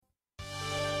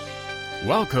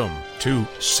Welcome to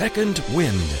Second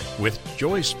Wind with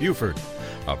Joyce Buford,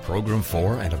 a program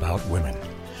for and about women.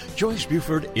 Joyce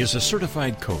Buford is a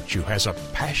certified coach who has a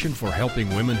passion for helping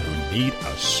women who need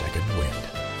a second wind.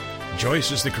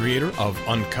 Joyce is the creator of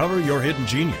Uncover Your Hidden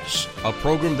Genius, a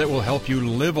program that will help you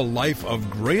live a life of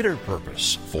greater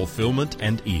purpose, fulfillment,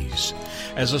 and ease.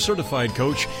 As a certified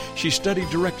coach, she studied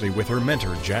directly with her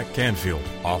mentor, Jack Canfield,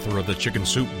 author of the Chicken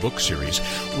Soup book series,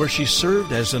 where she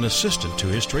served as an assistant to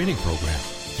his training program.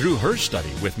 Through her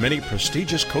study with many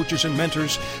prestigious coaches and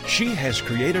mentors, she has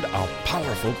created a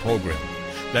powerful program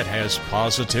that has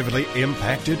positively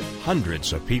impacted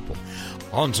hundreds of people.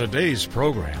 On today's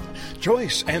program,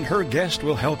 Joyce and her guest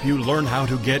will help you learn how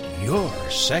to get your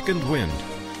second wind.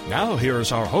 Now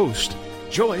here's our host,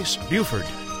 Joyce Buford.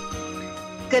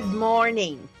 Good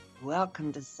morning.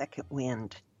 Welcome to Second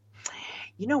Wind.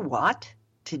 You know what?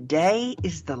 Today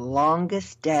is the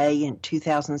longest day in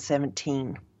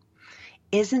 2017.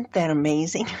 Isn't that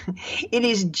amazing? It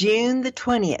is June the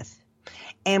 20th,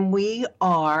 and we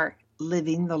are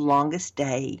living the longest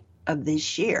day of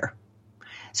this year.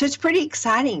 So it's pretty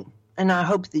exciting, and I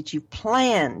hope that you've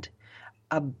planned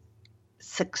a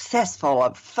successful,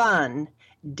 a fun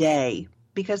day,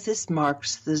 because this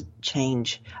marks the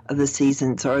change of the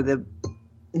seasons, or the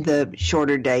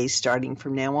shorter days starting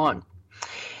from now on.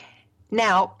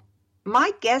 Now,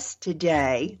 my guest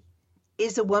today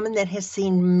is a woman that has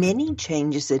seen many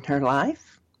changes in her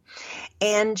life,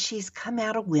 and she's come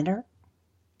out a winner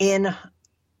in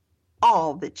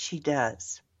all that she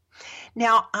does.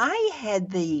 Now, I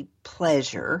had the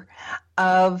pleasure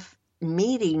of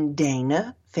meeting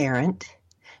Dana Pharant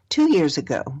 2 years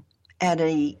ago at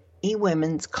a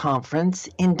eWomen's conference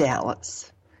in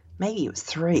Dallas. Maybe it was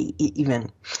 3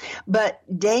 even. But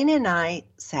Dana and I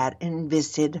sat and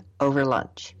visited over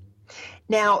lunch.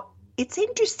 Now, it's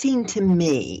interesting to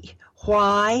me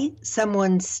why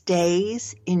someone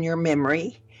stays in your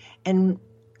memory and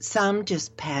some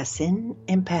just pass in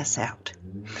and pass out.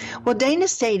 Well, Dana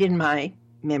stayed in my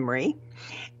memory,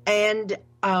 and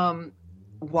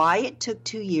why it took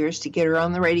 2 years to get her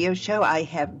on the radio show, I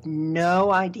have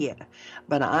no idea.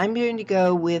 But I'm going to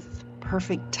go with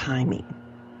perfect timing.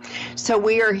 So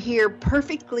we are here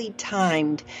perfectly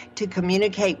timed to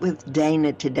communicate with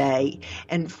Dana today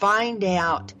and find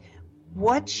out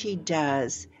what she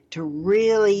does to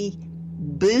really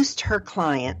boost her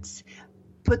clients,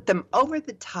 put them over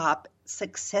the top,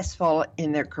 successful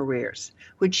in their careers,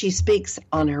 which she speaks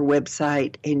on her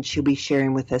website and she'll be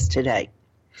sharing with us today.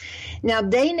 Now,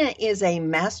 Dana is a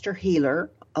master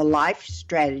healer, a life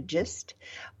strategist,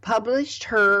 published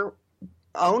her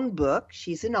own book,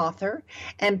 she's an author,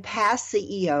 and past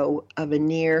CEO of a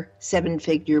near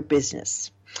 7-figure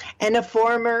business, and a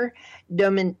former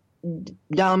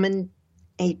dominatrix.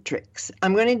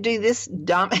 I'm going to do this,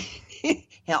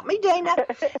 help me, Dana.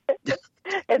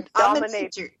 It's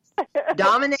dominatrix.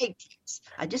 Dominatrix.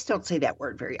 I just don't say that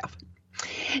word very often.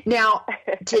 Now,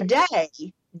 today,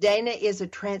 Dana is a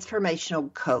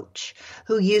transformational coach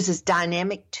who uses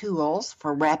dynamic tools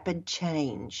for rapid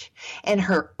change, and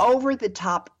her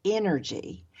over-the-top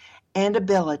energy and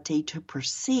ability to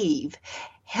perceive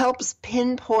helps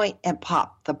pinpoint and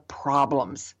pop the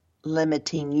problems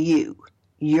limiting you,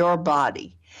 your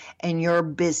body, and your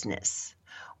business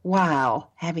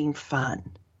while having fun.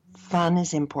 Fun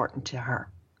is important to her.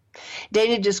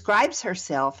 Dana describes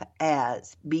herself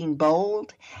as being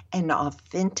bold and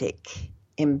authentic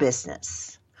in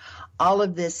business. All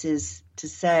of this is to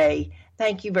say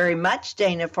thank you very much,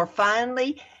 Dana, for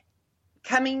finally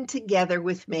coming together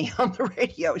with me on the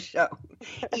radio show,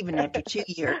 even after 2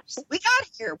 years. We got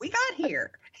here.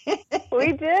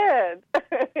 We did.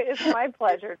 It's my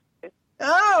pleasure.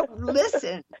 Oh,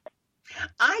 listen.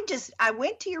 I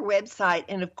went to your website,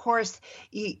 and of course,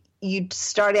 you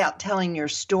start out telling your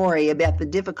story about the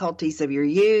difficulties of your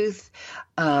youth,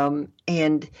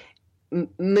 and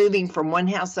moving from one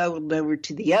household over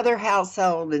to the other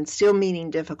household, and still meeting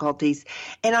difficulties.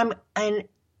 And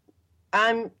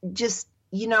I'm just,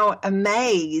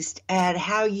 amazed at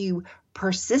how you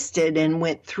persisted and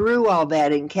went through all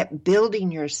that and kept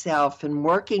building yourself and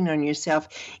working on yourself,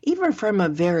 even from a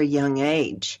very young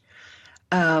age.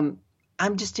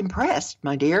 I'm just impressed,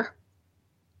 my dear.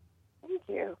 Thank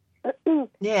you.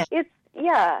 Yeah.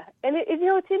 And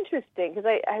it's interesting because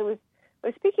I was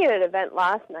speaking at an event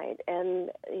last night, and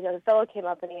the fellow came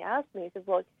up and he asked me, he said,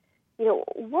 "Well,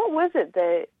 what was it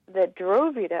that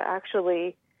drove you to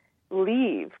actually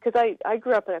leave?" Because I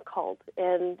grew up in a cult,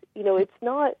 and it's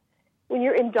not, when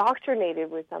you're indoctrinated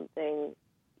with something,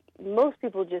 most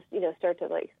people just start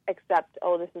to accept,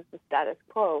 oh, this is the status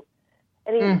quo.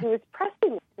 And he was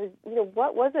pressing me,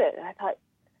 what was it? And I thought,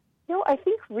 I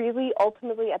think really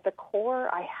ultimately at the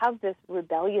core, I have this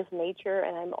rebellious nature,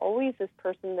 and I'm always this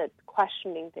person that's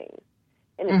questioning things.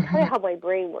 And it's kind of how my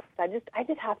brain works. I just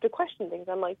have to question things.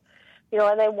 I'm like,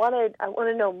 and I want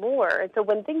to know more. And so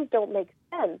when things don't make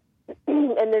sense,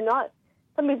 and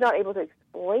somebody's not able to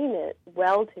explain it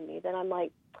well to me, then I'm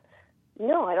like,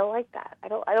 no, I don't like that. I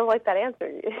don't like that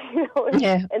answer.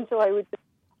 Yeah. And so I would just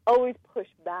always push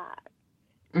back.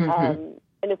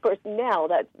 And of course now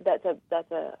that's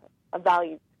a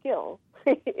valued skill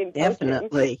in coaching.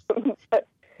 Definitely. but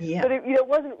Yeah. it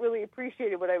wasn't really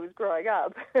appreciated when I was growing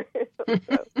up.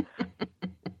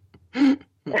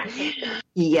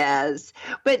 Yes,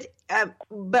 but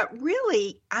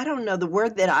really, I don't know. The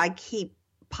word that I keep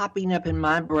popping up in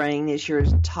my brain as you're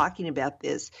talking about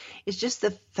this is just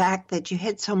the fact that you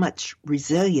had so much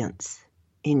resilience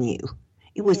in you.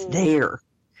 It was there.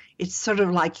 It's sort of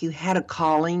like you had a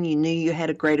calling. You knew you had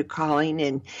a greater calling,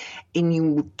 and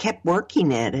you kept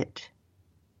working at it.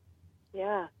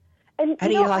 Yeah. And how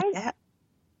do you like that?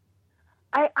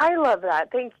 I love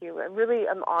that. Thank you. I really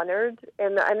am honored.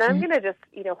 And I'm going to just,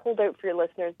 hold out for your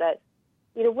listeners that,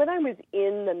 when I was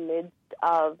in the midst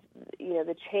of,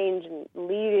 the change and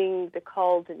leading the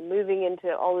cult and moving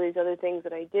into all of these other things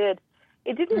that I did,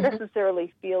 it didn't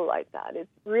necessarily feel like that. It's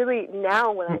really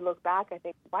now when I look back, I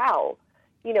think, wow,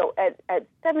 at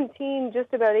 17,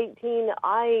 just about 18,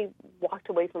 I walked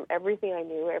away from everything I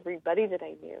knew, everybody that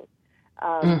I knew.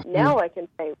 Now I can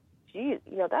say, geez,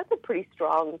 that's a pretty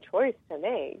strong choice to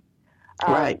make.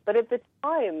 Right. But at the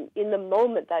time, in the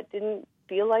moment, that didn't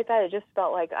feel like that. It just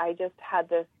felt like I just had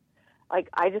this, like,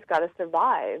 I just got to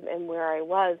survive. And where I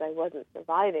wasn't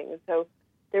surviving. And so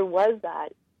there was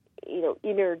that,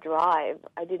 inner drive.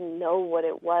 I didn't know what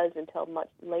it was until much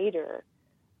later,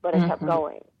 but I kept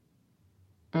going.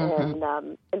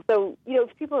 And so,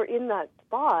 if people are in that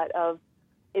spot of,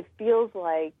 it feels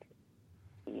like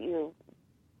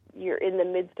you're in the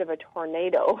midst of a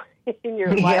tornado in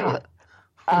your life,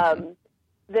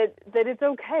 that it's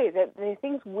okay, that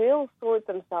things will sort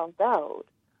themselves out,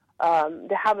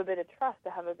 to have a bit of trust, to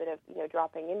have a bit of,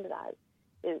 dropping into that.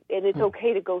 And it's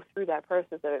okay to go through that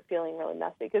process of it feeling really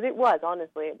messy, because it was,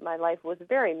 honestly, my life was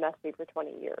very messy for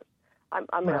 20 years. I'm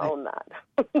going to own that.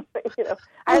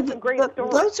 I have some great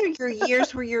stories. Those are your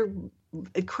years where you're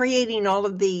creating all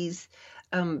of these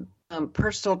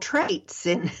personal traits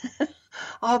and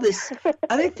all this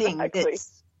other thing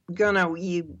that's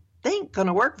you think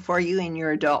gonna work for you in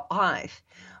your adult life.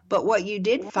 But what you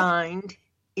did find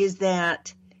is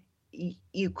that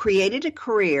you created a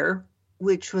career,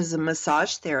 which was a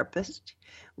massage therapist,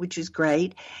 which is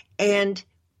great,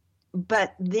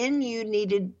 but then you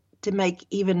needed to make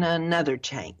even another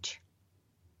change.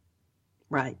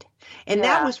 Right. And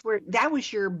that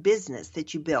was your business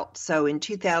that you built. So in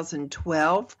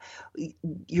 2012,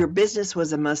 your business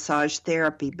was a massage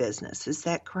therapy business. Is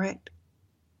that correct?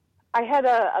 I had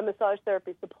a massage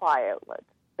therapy supply outlet,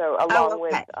 so along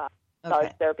with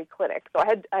massage therapy clinic. So I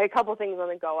had a couple things on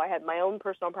the go. I had my own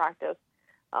personal practice.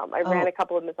 I ran a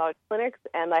couple of massage clinics,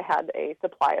 and I had a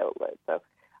supply outlet. So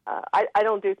I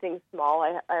don't do things small.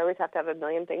 I always have to have a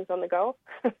million things on the go.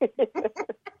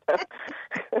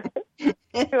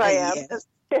 Here I am. Yes.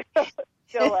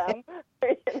 Still am.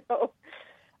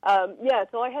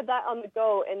 So I had that on the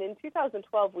go, and in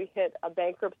 2012 we hit a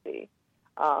bankruptcy,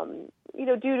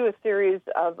 due to a series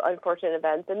of unfortunate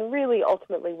events, and really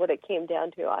ultimately what it came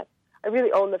down to, I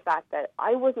really own the fact that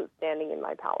I wasn't standing in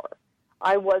my power.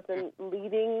 I wasn't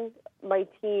leading my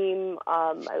team,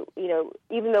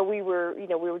 even though we were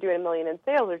doing $1 million in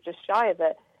sales or just shy of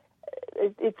it,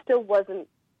 it still wasn't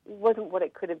what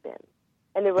it could have been.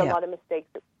 And there were a lot of mistakes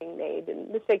that were being made,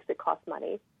 and mistakes that cost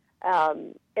money.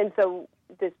 And so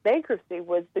this bankruptcy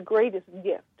was the greatest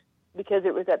gift, because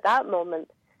it was at that moment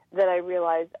that I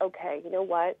realized, okay, you know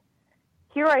what?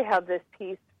 Here I have this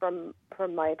piece from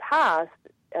my past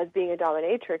as being a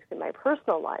dominatrix in my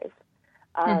personal life,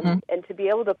 and to be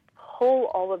able to pull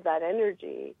all of that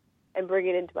energy and bring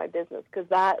it into my business, because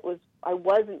I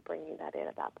wasn't bringing that in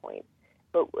at that point.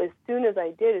 But as soon as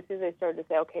I started to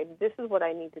say, okay, this is what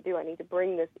I need to do, I need to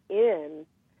bring this in,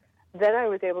 then I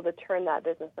was able to turn that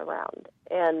business around.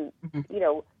 And,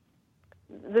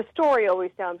 the story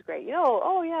always sounds great.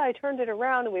 I turned it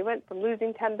around, and we went from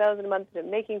losing $10,000 a month to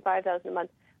making $5,000 a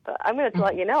month. But I'm going to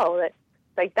let you know that,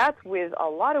 that's with a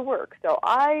lot of work. So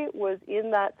I was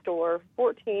in that store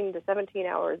 14 to 17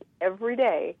 hours every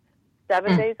day,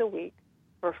 7 days a week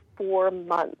for 4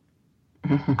 months.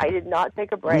 I did not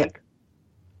take a break.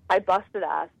 I busted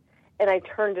ass, and I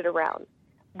turned it around.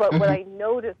 But what I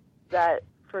noticed that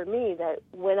for me, that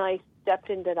when I stepped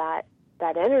into that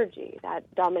energy, that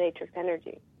dominatrix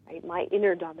energy, right, my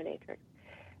inner dominatrix,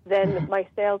 then my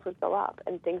sales would go up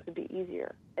and things would be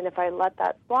easier. And if I let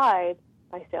that slide,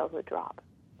 my sales would drop.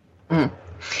 Mm.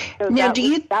 So Now,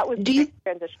 that was the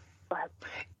transition. Go ahead.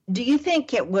 Do you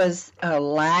think it was a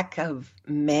lack of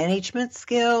management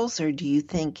skills, or do you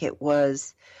think it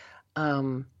was,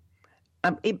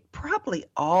 it probably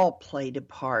all played a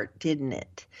part, didn't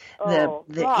it? Oh,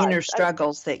 The gosh. inner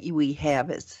struggles that we have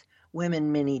as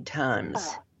women many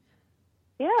times.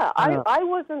 Yeah, I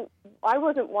wasn't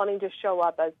wanting to show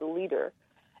up as the leader,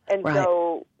 and Right.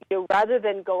 so rather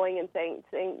than going and saying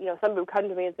somebody would come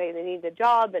to me and say they need a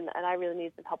job and I really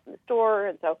need some help in the store,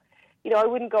 and so I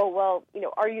wouldn't go, well,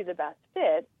 are you the best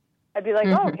fit? I'd be like,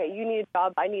 oh, okay, you need a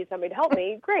job, I need somebody to help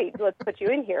me. Great, let's put you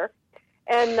in here.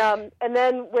 And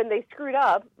then when they screwed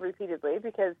up repeatedly,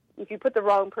 because if you put the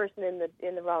wrong person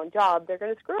in the wrong job, they're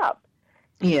going to screw up.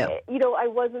 Yeah. I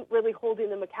wasn't really holding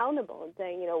them accountable and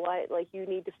saying, what, you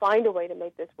need to find a way to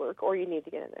make this work, or you need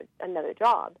to get another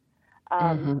job.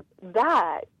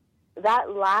 That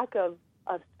lack of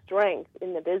strength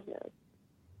in the business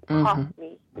cost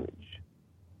me huge.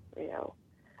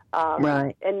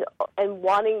 Right. And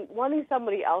wanting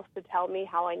somebody else to tell me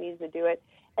how I needed to do it.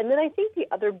 And then I think the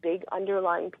other big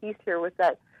underlying piece here was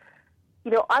that,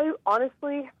 I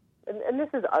honestly, and this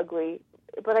is ugly,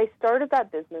 but I started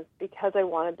that business because I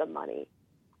wanted the money.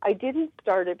 I didn't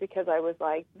start it because I was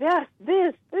like, this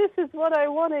is what I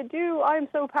want to do. I'm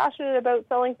so passionate about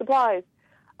selling supplies.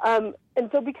 And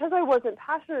so because I wasn't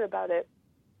passionate about it,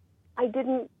 I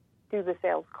didn't do the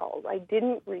sales calls. I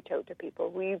didn't reach out to people.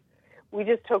 We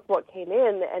just took what came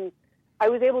in, and I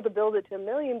was able to build it to $1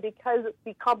 million because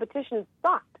the competition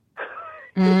sucked.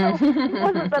 It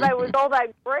wasn't that I was all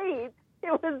that great.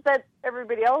 It was that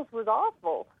everybody else was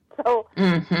awful. So,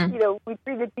 we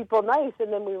treated people nice,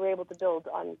 and then we were able to build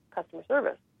on customer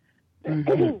service.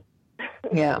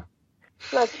 Yeah.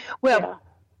 Well,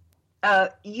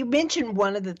 you mentioned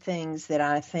one of the things that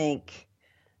I think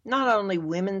not only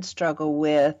women struggle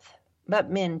with,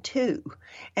 but men too,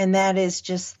 and that is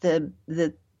just the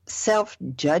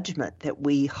self-judgment that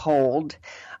we hold,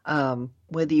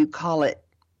 whether you call it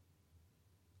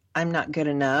I'm not good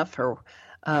enough, or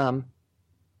I'm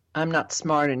not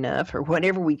smart enough, or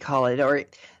whatever we call it, or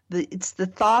it's the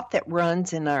thought that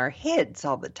runs in our heads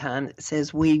all the time that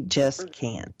says we just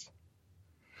can't.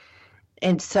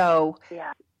 And so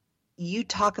you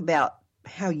talk about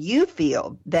how you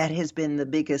feel that has been the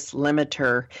biggest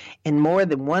limiter in more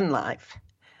than one life,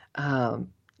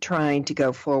 trying to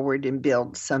go forward and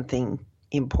build something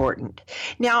important.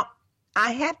 Now,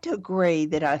 I have to agree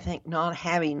that I think not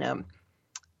having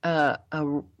a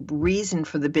reason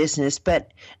for the business,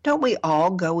 but don't we all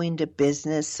go into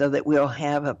business so that we'll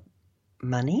have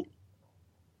money?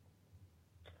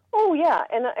 Oh yeah,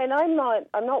 and I'm not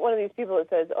one of these people that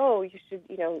says, oh, you should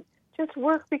just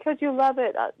work because you love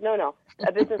it. No,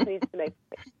 a business needs to make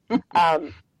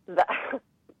money.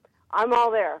 I'm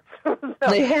all there.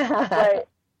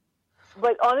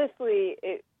 But honestly,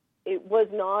 it was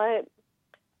not.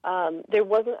 There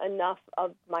wasn't enough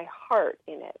of my heart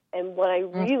in it, and what I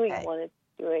really wanted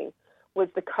doing was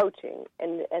the coaching,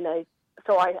 and I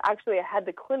had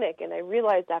the clinic, and I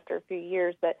realized after a few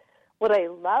years that what I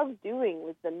loved doing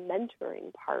was the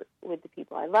mentoring part with the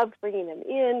people. I loved bringing them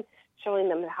in, showing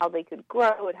them how they could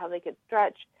grow and how they could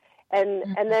stretch, and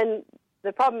then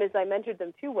the problem is I mentored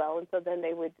them too well, and so then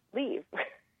they would leave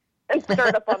and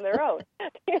start up on their own.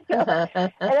 And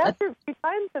after a few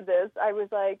times of this, I was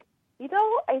like,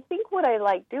 I think what I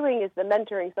like doing is the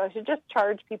mentoring, so I should just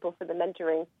charge people for the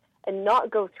mentoring and not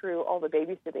go through all the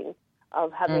babysitting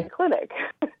of having a clinic.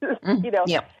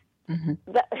 Yeah.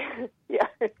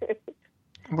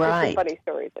 Right. Some funny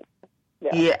stories.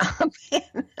 Yeah.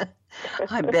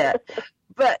 I bet.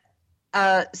 But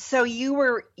so you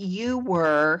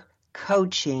were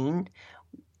coaching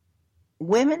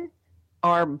women,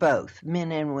 or both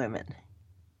men and women?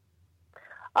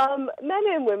 Men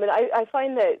and women. I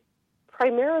find that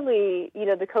primarily,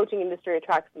 the coaching industry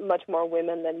attracts much more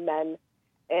women than men,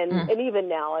 and even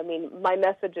now, I mean, my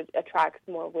message attracts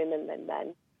more women than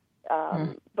men.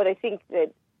 But I think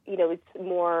that it's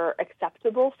more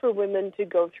acceptable for women to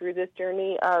go through this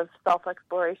journey of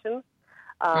self-exploration.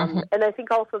 And I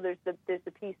think also there's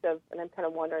the piece of, and I'm kind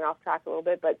of wandering off track a little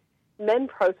bit, but men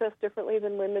process differently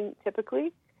than women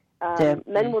typically.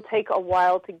 Men will take a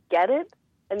while to get it,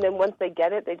 and then once they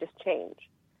get it, they just change.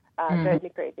 Drives me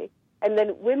crazy. And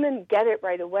then women get it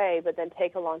right away, but then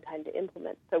take a long time to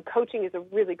implement. So coaching is a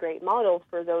really great model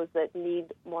for those that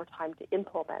need more time to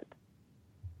implement.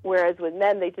 Whereas with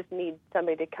men, they just need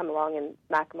somebody to come along and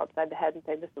smack them upside the head and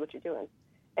say, this is what you're doing.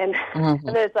 And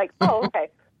then it's like, oh, okay.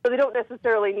 So they don't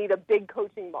necessarily need a big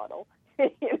coaching model,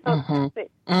 kicking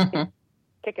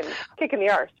the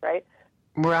arse, right?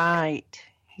 Right.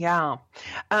 Yeah.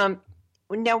 Now,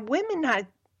 women, I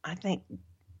think,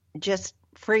 just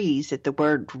freeze at the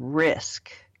word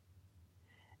risk.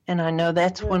 And I know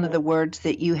that's one of the words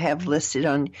that you have listed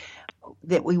on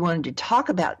that we wanted to talk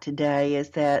about today is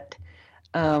that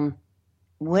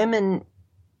women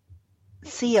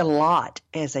see a lot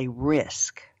as a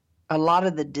risk. A lot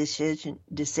of the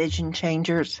decision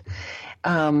changers,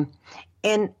 and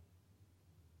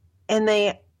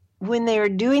they, when they are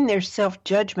doing their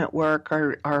self-judgment work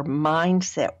or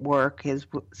mindset work, as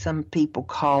some people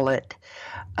call it,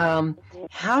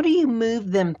 how do you move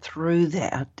them through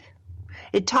that?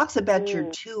 It talks about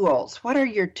your tools. What are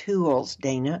your tools,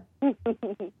 Dana?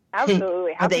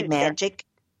 Absolutely. Are they magic?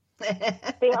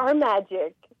 They are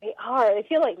magic. They are. They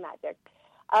feel like magic.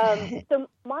 So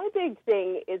my big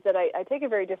thing is that I take a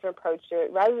very different approach to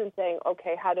it. Rather than saying,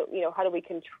 okay, how do we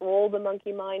control the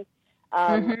monkey mind?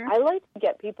 I like to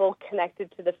get people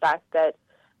connected to the fact that,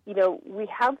 we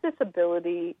have this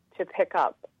ability to pick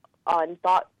up on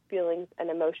thoughts, feelings, and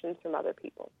emotions from other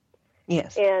people.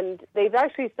 Yes. And they've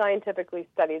actually scientifically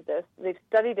studied this. They've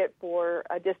studied it for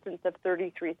a distance of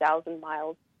 33,000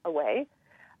 miles away,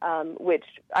 which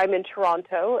I'm in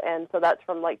Toronto, and so that's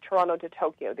from like Toronto to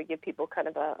Tokyo to give people kind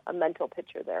of a mental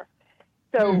picture there.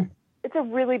 So it's a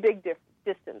really big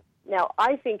distance. Now,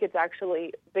 I think it's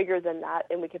actually bigger than that,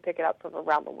 and we can pick it up from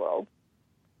around the world.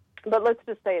 But let's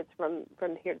just say it's from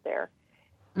here to there.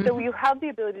 So you have the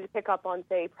ability to pick up on,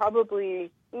 say,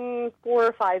 probably 4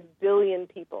 or 5 billion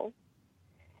people.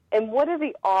 And what are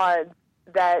the odds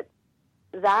that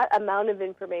amount of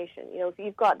information, if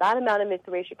you've got that amount of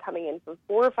information coming in from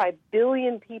 4 or 5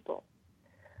 billion people,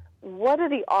 what are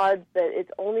the odds that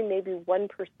it's only maybe 1%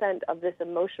 of this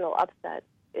emotional upset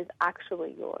is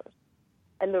actually yours?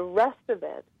 And the rest of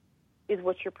it is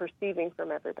what you're perceiving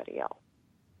from everybody else.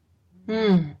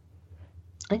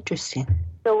 Interesting.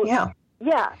 So,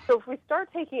 so if we start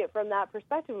taking it from that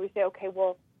perspective, we say, okay,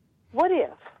 well, what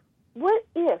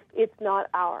if it's not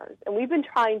ours? And we've been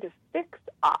trying to fix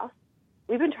us.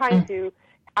 We've been trying to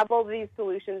have all these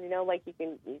solutions, like you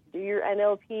can do your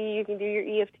NLP, you can do your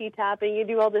EFT tapping, you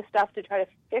do all this stuff to try to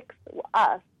fix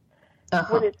us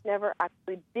when it's never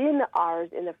actually been ours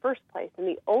in the first place. And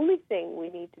the only thing we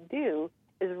need to do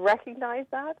is recognize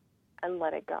that and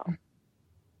let it go.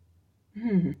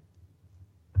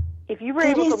 If you were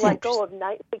able to let go of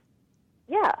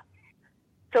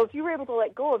So if you were able to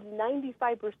let go of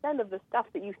 95% of the stuff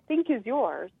that you think is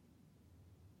yours,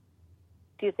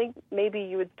 do you think maybe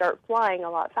you would start flying a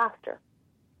lot faster?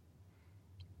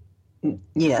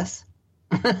 Yes.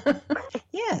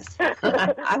 Yes,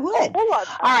 I would.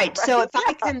 All right. So if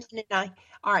I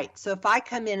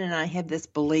come in and I have this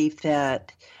belief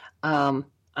that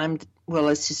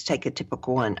let's just take a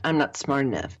typical one. I'm not smart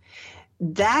enough.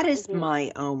 That is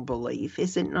my own belief,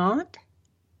 is it not?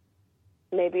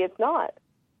 Maybe it's not.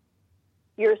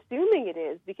 You're assuming it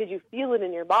is because you feel it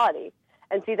in your body.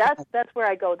 And see, that's where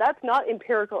I go. That's not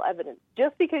empirical evidence.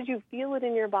 Just because you feel it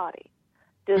in your body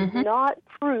does not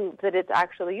prove that it's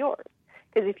actually yours.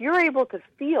 Because if you're able to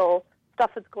feel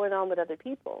stuff that's going on with other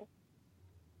people,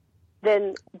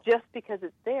 then just because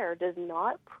it's there does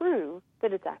not prove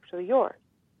that it's actually yours.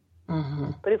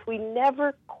 But if we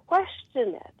never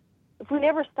question it, if we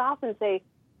never stop and say,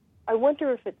 I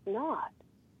wonder if it's not,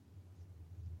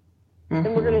 then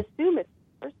we're going to assume it's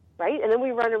ours, right? And then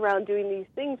we run around doing these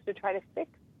things to try to fix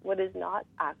what is not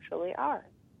actually ours.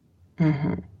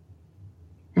 It's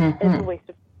a waste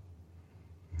of time.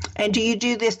 And do you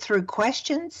do this through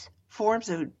questions, forms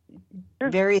of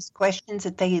various questions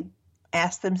that they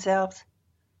ask themselves?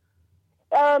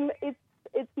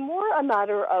 It's more a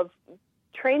matter of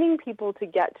training people to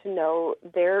get to know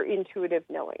their intuitive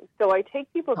knowing. So I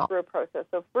take people through a process.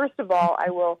 So first of all,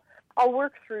 I'll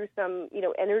work through some,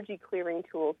 energy clearing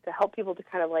tools to help people to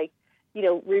kind of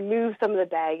remove some of the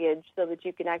baggage so that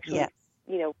you can actually,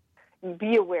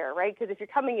 be aware, right? Because if you're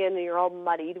coming in and you're all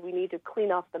muddied, we need to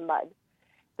clean off the mud.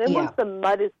 Then once the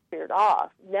mud is cleared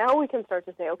off, now we can start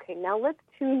to say, okay, now let's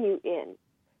tune you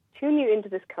into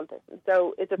this compass. And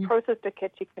so it's a process to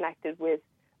get you connected with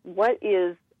what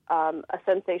is a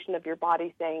sensation of your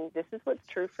body saying, this is what's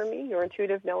true for me, your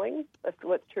intuitive knowing, that's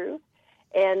what's true,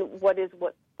 and what's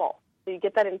false. So you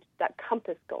get that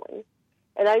compass going.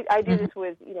 And I do this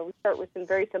with, we start with some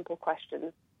very simple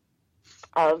questions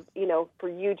of, for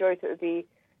you, Joyce, it would be,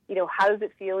 how does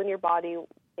it feel in your body?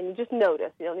 And you just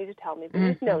notice. You don't need to tell me, but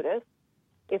just notice.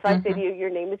 If I say to you, your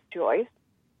name is Joyce,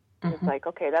 it's like,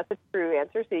 okay, that's a true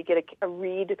answer. So you get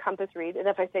a compass read. And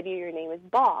if I say to you, your name is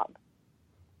Bob,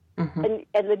 And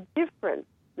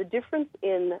the difference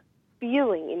in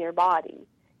feeling in your body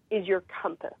is your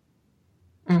compass.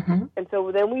 And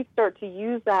so then we start to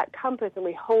use that compass and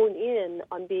we hone in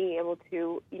on being able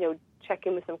to, check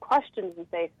in with some questions and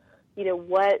say,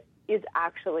 what is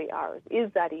actually ours?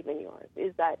 Is that even yours?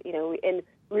 Is that, and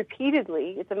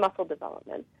repeatedly, it's a muscle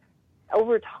development.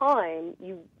 Over time,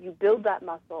 you build that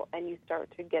muscle and you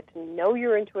start to get to know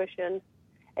your intuition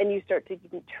and you start to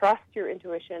trust your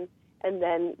intuition, and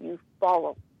then you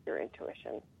follow your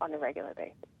intuition on a regular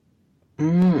basis.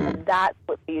 And that's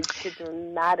what leads to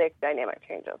dramatic dynamic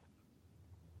changes.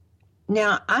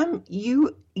 Now,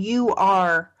 you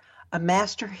are a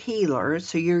master healer,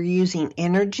 so you're using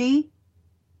energy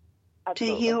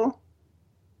Absolutely. to heal?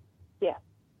 Yeah.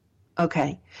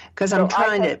 Okay, because I'm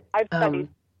trying to... I've studied.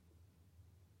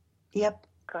 Yep.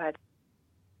 Go ahead.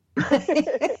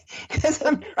 Because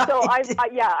I'm So I've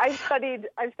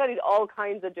studied all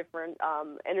kinds of different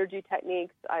energy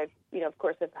techniques. I've of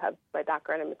course I have my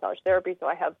background in massage therapy, so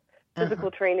I have physical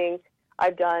training.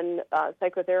 I've done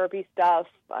psychotherapy stuff.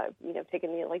 I've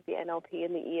taken the NLP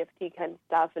and the EFT kind of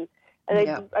stuff, and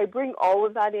I bring all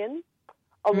of that in,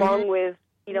 along with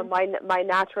my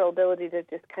natural ability to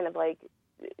just kind of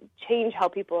change how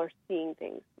people are seeing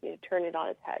things, turn it on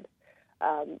its head.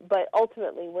 But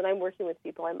ultimately, when I'm working with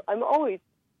people, I'm always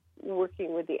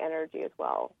working with the energy as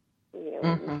well,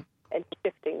 and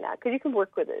shifting that, because you can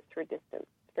work with it through distance.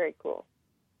 It's very cool.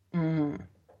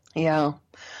 Yeah.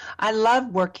 I love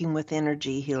working with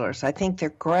energy healers. I think they're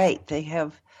great. They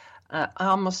have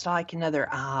almost like another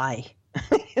eye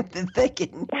that they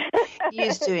can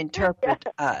use to interpret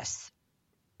us,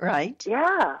 right?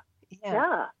 Yeah.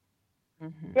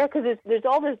 Yeah, because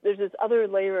there's this other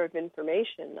layer of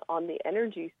information on the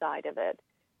energy side of it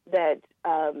that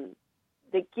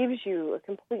gives you a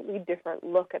completely different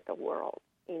look at the world,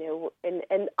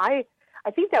 and I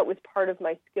think that was part of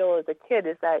my skill as a kid,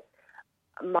 is that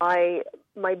my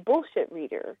bullshit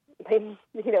reader,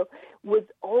 was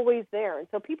always there, and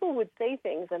so people would say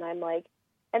things, and I'm like,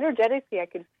 energetically, I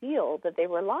could feel that they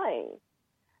were lying,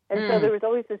 and so there was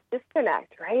always this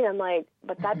disconnect, right? I'm like,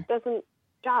 but that doesn't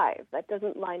jive, that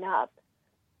doesn't line up,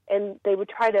 and they would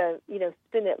try to,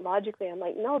 spin it logically. I'm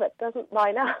like, no, that doesn't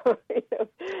line up.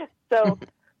 So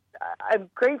I'm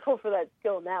grateful for that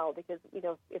skill now, because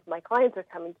if my clients are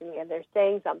coming to me and they're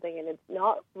saying something and it's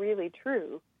not really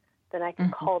true, then I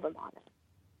can call them on it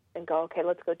and go, okay,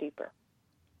 let's go deeper.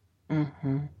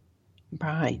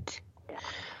 Right. Yeah.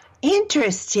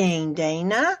 Interesting,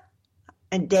 Dana.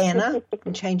 And Dana,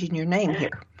 I'm changing your name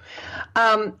here.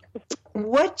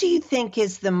 What do you think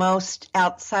is the most,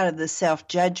 outside of the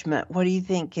self-judgment, what do you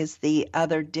think is the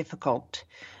other difficult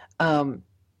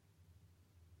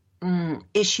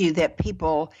issue that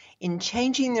people in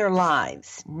changing their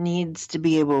lives need to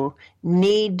be able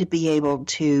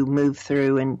to move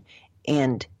through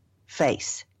and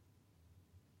face?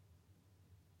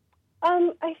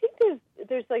 I think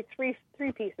there's three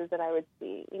pieces that I would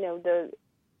see. The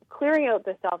clearing out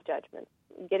the self-judgment,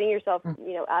 getting yourself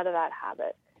out of that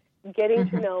habit, getting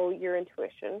to know your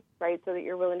intuition, right, so that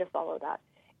you're willing to follow that.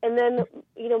 And then,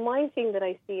 my thing that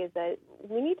I see is that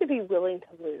we need to be willing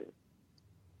to lose.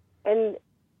 And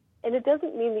it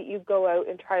doesn't mean that you go out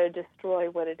and try to destroy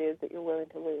what it is that you're willing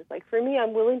to lose. Like, for me,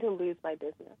 I'm willing to lose my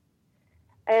business.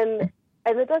 And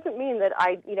it doesn't mean that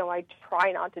I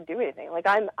try not to do anything. Like,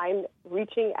 I'm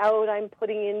reaching out, I'm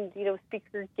putting in,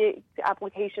 speaker gig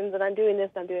applications, and I'm doing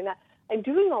this, I'm doing that. I'm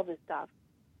doing all this stuff.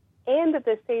 And at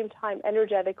the same time,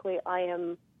 energetically, I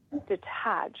am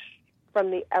detached from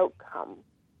the outcome.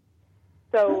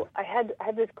 So I had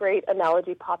this great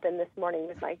analogy pop in this morning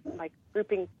with my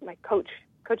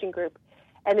coaching group,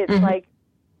 and it's like,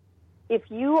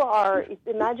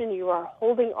 imagine you are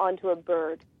holding onto a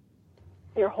bird.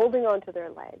 You're holding onto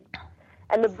their leg,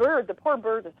 and the poor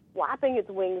bird is flapping its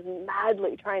wings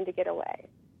madly, trying to get away.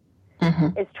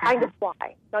 It's trying to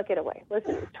fly, not get away.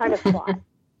 Listen, it's trying to fly.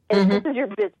 And this is your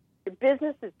business. Your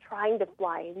business is trying to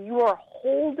fly, and you are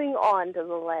holding on to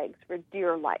the legs for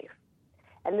dear life.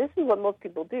 And this is what most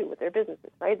people do with their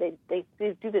businesses, right? They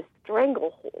do this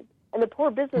stranglehold, and the poor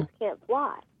business can't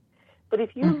fly. But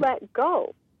if you let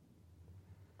go,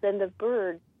 then the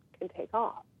bird can take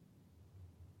off.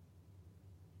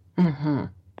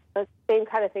 That's the same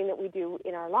kind of thing that we do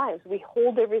in our lives. We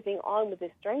hold everything on with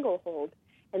this stranglehold,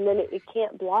 and then it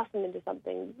can't blossom into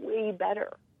something way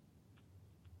better.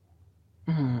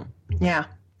 Yeah,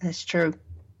 that's true.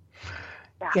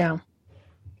 Yeah.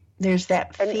 There's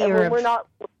that fear and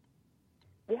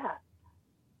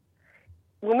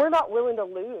when we're not willing to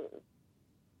lose,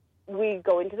 we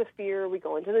go into the fear, we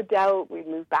go into the doubt, we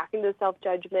move back into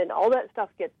self-judgment, all that stuff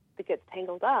gets it gets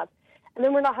tangled up, and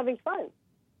then we're not having fun.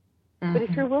 Mm-hmm. But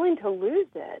if you're willing to lose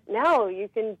it, now you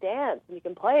can dance and you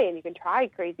can play and you can try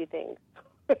crazy things.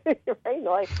 Right? You're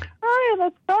like, all right,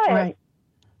 let's try it. Right.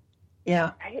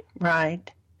 Yeah.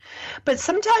 Right. But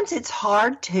sometimes it's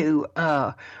hard to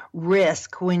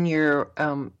risk when your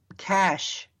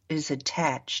cash is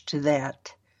attached to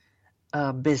that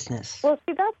business. Well,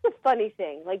 see, that's the funny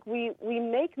thing. Like, we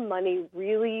make money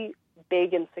really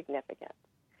big and significant.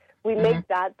 We make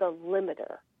that the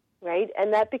limiter, right?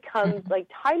 And that becomes, like,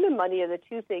 time and money are the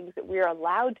two things that we are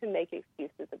allowed to make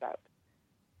excuses about.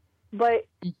 But,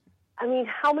 I mean,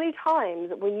 how many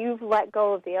times when you've let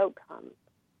go of the outcome,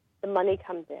 the money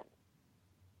comes in?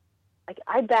 Like,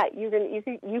 I bet you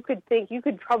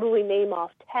could probably name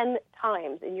off 10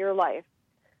 times in your life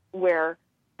where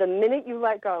the minute you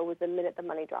let go was the minute the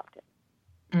money dropped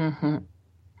in.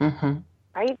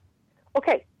 Right?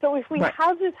 Okay, so if we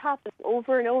have this happen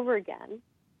over and over again,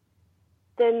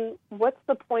 then what's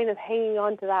the point of hanging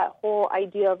on to that whole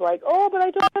idea of like, oh, but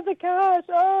I don't have the cash,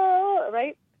 oh,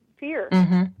 right? Fear.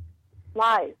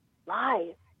 Lies.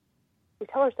 We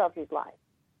tell ourselves these lies.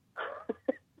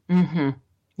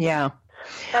 Yeah.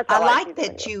 I like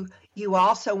that you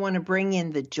also want to bring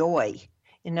in the joy.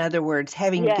 In other words,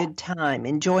 having a good time,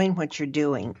 enjoying what you're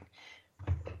doing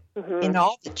in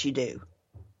all that you do.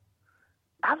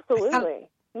 Absolutely.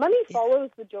 Money follows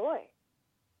the joy.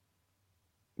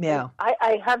 Yeah.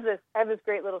 I have this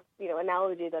great little,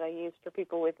 analogy that I use for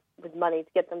people with money to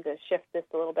get them to shift this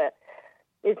a little bit,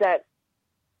 is that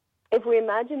if we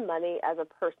imagine money as a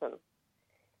person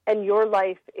and your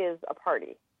life is a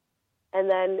party, and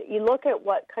then you look at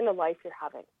what kind of life you're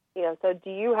having. So do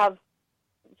you have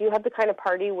the kind of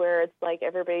party where it's like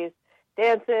everybody's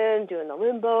dancing, doing the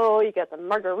limbo, you got the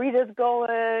margaritas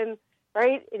going,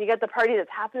 right? And you got the party that's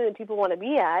happening and people want to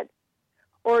be at?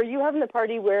 Or are you having the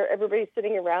party where everybody's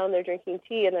sitting around, they're drinking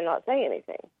tea, and they're not saying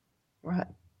anything? Right.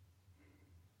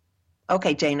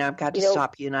 Okay, Dana, I've got to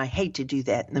stop you, and I hate to do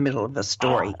that in the middle of a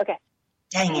story. Okay.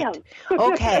 Dang it.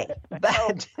 Okay,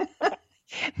 but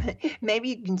maybe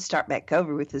you can start back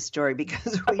over with the story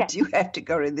because we do have to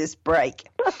go to this break.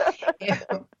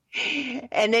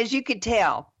 And as you could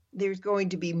tell, there's going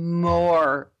to be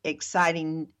more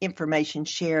exciting information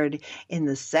shared in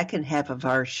the second half of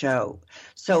our show.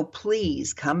 So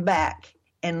please come back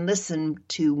and listen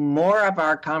to more of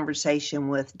our conversation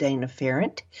with Dana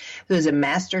Pharant, who is a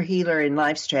master healer and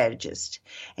life strategist.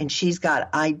 And she's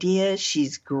got ideas,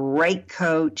 she's a great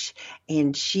coach,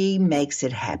 and she makes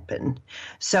it happen.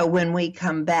 So when we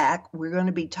come back, we're going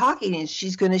to be talking, and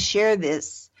she's going to share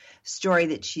this story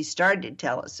that she started to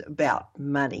tell us about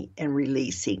money and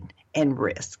releasing and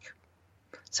risk.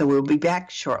 So we'll be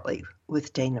back shortly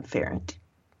with Dana Pharant.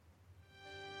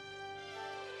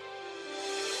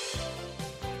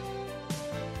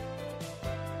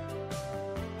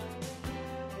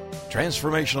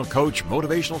 Transformational coach,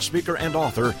 motivational speaker, and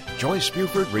author Joyce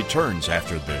Buford returns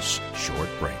after this short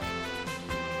break.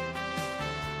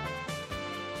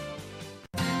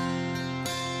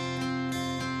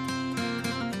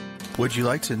 Would you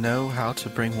like to know how to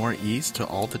bring more ease to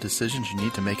all the decisions you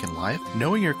need to make in life?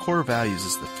 Knowing your core values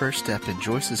is the first step in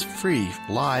Joyce's free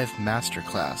live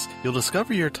masterclass. You'll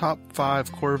discover your top 5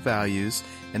 core values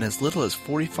in as little as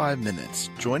 45 minutes.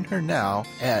 Join her now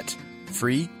at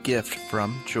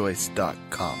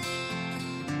freegiftfromjoyce.com.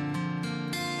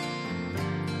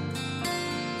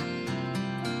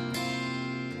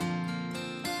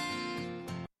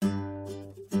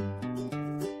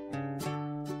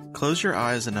 Close your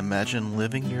eyes and imagine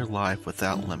living your life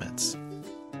without limits.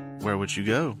 Where would you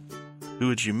go? Who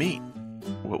would you meet?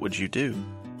 What would you do?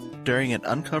 During an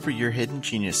Uncover Your Hidden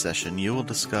Genius session, you will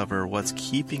discover what's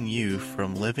keeping you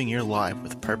from living your life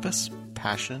with purpose,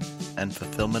 passion, and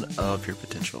fulfillment of your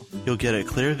potential. You'll get a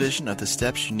clear vision of the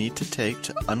steps you need to take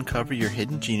to uncover your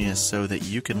hidden genius so that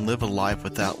you can live a life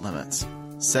without limits.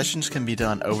 Sessions can be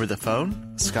done over the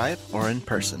phone, Skype, or in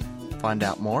person. Find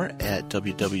out more at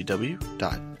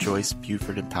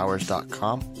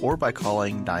www.joycebufordempowers.com or by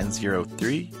calling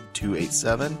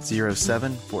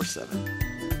 903-287-0747.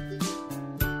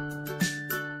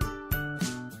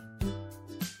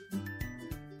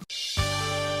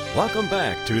 Welcome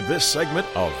back to this segment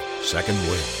of Second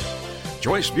Wind.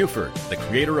 Joyce Buford, the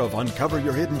creator of Uncover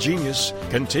Your Hidden Genius,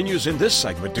 continues in this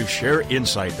segment to share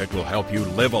insight that will help you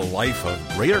live a life of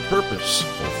greater purpose,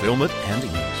 fulfillment, and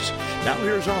ease. Now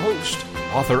here's our host,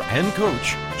 author and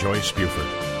coach, Joyce Buford.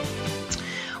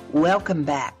 Welcome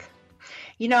back.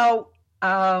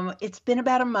 It's been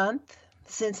about a month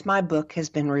since my book has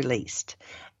been released.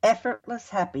 Effortless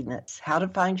Happiness, How to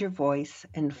Find Your Voice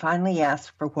and Finally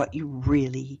Ask for What You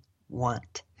Really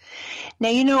Want.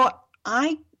 Now,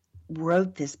 I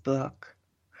wrote this book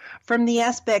from the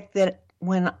aspect that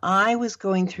when I was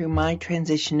going through my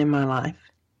transition in my life,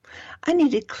 I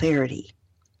needed clarity.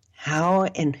 How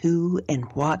and who and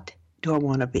what do I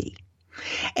want to be?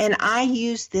 And I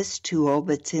used this tool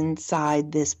that's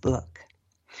inside this book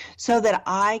so that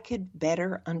I could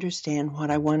better understand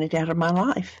what I wanted out of my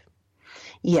life.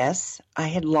 Yes, I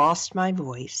had lost my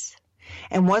voice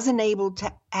and wasn't able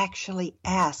to actually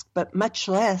ask, but much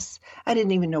less, I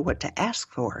didn't even know what to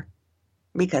ask for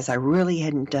because I really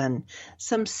hadn't done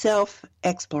some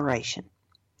self-exploration.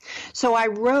 So I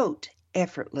wrote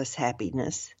Effortless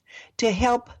Happiness to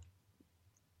help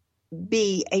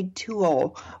be a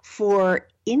tool for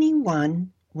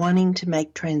anyone wanting to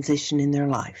make transition in their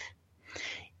life,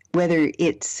 whether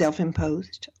it's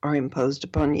self-imposed or imposed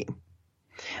upon you.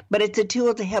 But it's a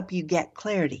tool to help you get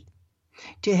clarity,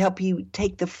 to help you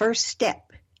take the first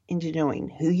step into knowing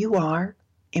who you are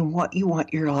and what you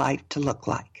want your life to look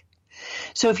like.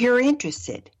 So if you're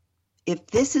interested, if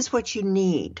this is what you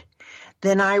need,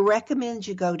 then I recommend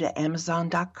you go to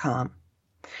Amazon.com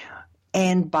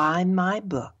and buy my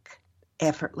book,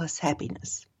 Effortless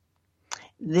Happiness.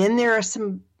 Then there are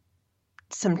some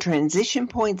transition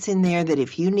points in there that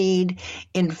if you need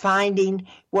in finding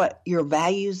what your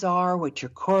values are, what your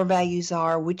core values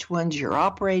are, which ones you're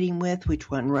operating with, which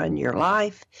one run your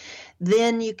life,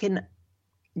 then you can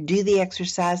do the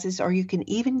exercises, or you can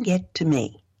even get to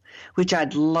me, which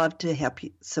I'd love to help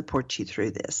you, support you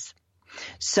through this.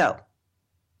 So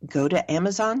go to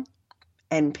Amazon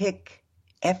and pick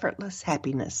Effortless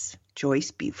Happiness,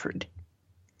 Joyce Buford.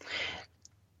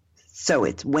 So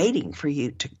it's waiting for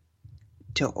you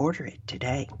to order it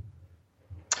today.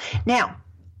 Now,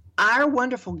 our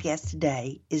wonderful guest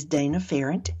today is Dana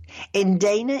Pharant, and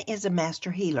Dana is a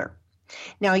master healer.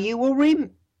 Now, you will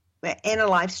and a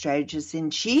life strategist,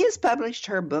 and she has published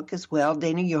her book as well.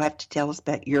 Dana, you'll have to tell us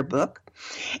about your book,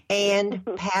 and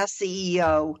past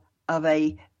CEO of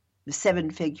a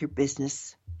 7-figure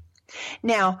business.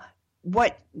 Now,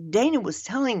 what Dana was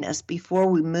telling us before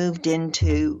we moved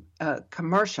into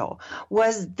commercial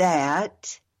was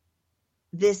that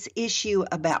this issue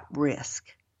about risk,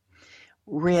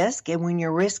 and when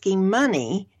you're risking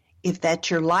money, if that's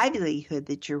your livelihood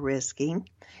that you're risking,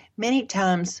 many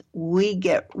times we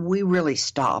really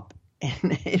stop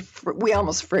and we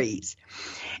almost freeze.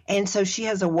 And so she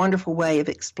has a wonderful way of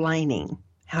explaining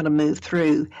how to move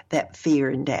through that fear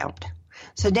and doubt.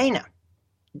 So Dana.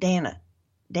 Dana.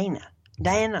 It's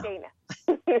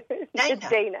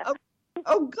Dana.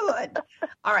 Oh, good.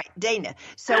 All right, Dana.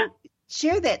 So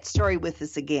share that story with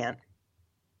us again.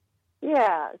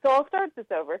 Yeah, so I'll start this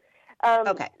over.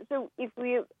 Okay. So if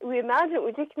we imagine,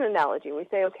 we take an analogy, we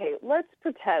say, okay, let's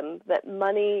pretend that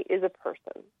money is a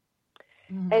person,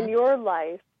 mm-hmm. and your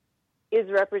life is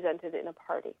represented in a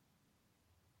party.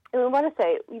 And we want to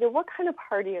say, what kind of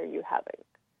party are you having?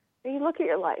 And you look at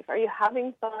your life. Are you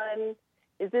having fun?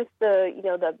 Is this the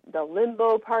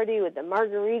limbo party with the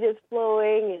margaritas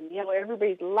flowing and,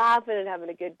 everybody's laughing and having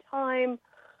a good time?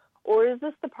 Or is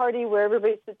this the party where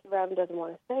everybody sits around and doesn't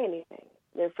want to say anything?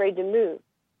 They're afraid to move.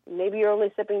 Maybe you're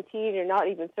only sipping tea and you're not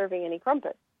even serving any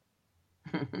crumpets.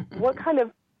 What kind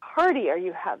of party are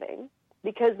you having?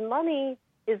 Because money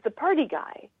is the party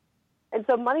guy. And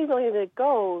so money's only going to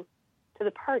go to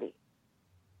the party.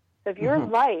 So if your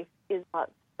mm-hmm. life is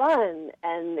not fun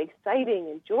and exciting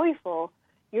and joyful,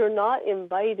 you're not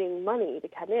inviting money to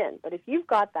come in. But if you've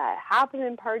got that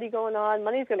happening party going on,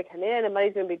 money's going to come in and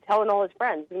money's going to be telling all his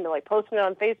friends. He's going to be posting it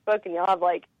on Facebook, and you'll have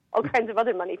all kinds of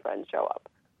other money friends show up.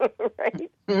 Right?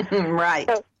 Right.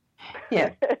 So,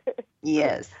 yeah.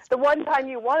 Yes. The one time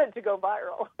you want it to go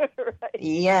viral. Right?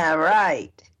 Yeah,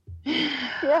 right.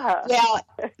 Yeah. Yeah.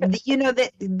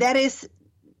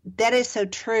 That is so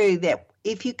true, that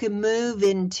if you can move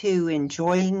into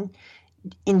enjoying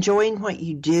what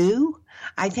you do,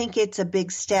 I think it's a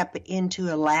big step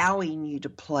into allowing you to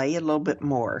play a little bit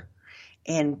more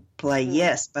and play, mm-hmm.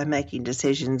 yes, by making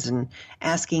decisions and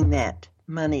asking that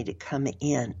money to come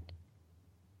in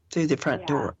through the front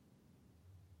door.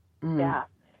 Mm. Yeah.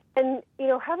 And,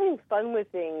 having fun with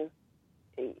things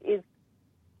is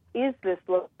this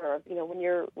look of, when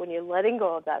you're letting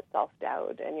go of that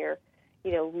self-doubt and you're,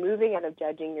 moving out of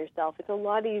judging yourself, it's a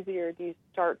lot easier to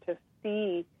start to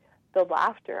see the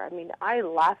laughter. I mean, I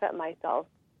laugh at myself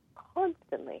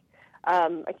constantly.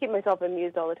 I keep myself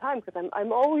amused all the time because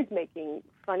I'm always making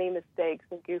funny mistakes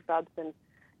and goof ups, and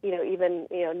even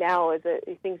now as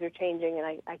things are changing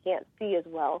and I can't see as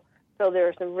well. So there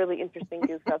are some really interesting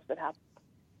goof ups that happen.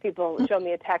 people show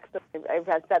me a text that I've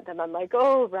sent them. I'm like,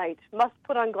 oh, right, must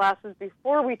put on glasses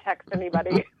before we text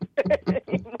anybody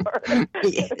anymore.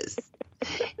 Yes.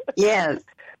 Yes.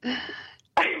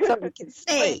 So we can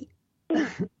see.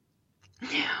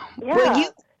 Yeah.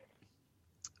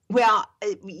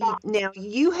 Now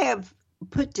you have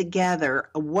put together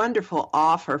a wonderful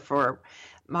offer for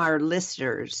our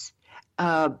listeners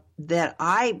that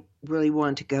I really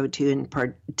want to go to and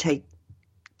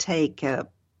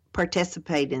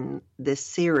participate in this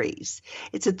series.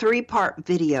 It's a 3-part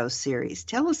video series.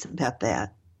 Tell us about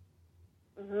that.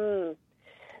 Mm-hmm.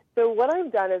 So what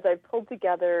I've done is I've pulled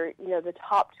together, the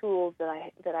top tools that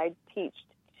I teach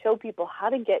to show people how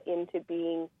to get into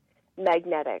being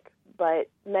magnetic, but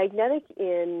magnetic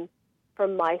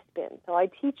from my spin. So I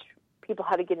teach people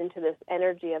how to get into this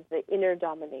energy of the inner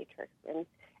dominatrix, and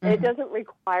it doesn't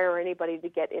require anybody to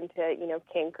get into,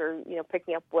 kink or,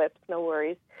 picking up whips, no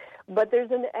worries. But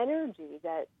there's an energy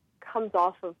that comes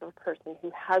off of the person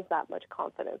who has that much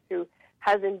confidence, who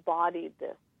has embodied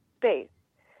this space.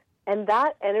 And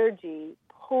that energy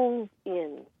pulls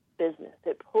in business.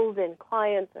 It pulls in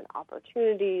clients and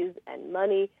opportunities and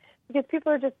money because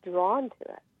people are just drawn to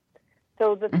it.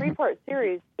 So the 3-part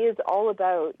series is all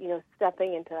about,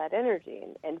 stepping into that energy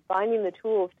and finding the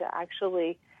tools to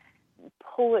actually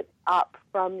pull it up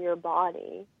from your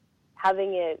body,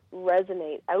 having it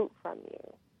resonate out from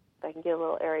you. If I can get a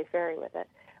little airy-fairy with it.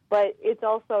 But it's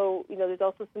also, there's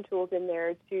also some tools in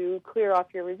there to clear off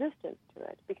your resistance to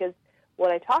it, because what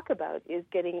I talk about is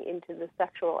getting into the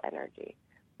sexual energy,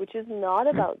 which is not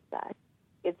about sex.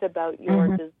 It's about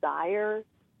your desire.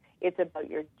 It's about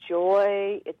your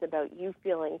joy. It's about you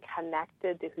feeling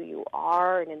connected to who you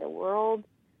are and in the world.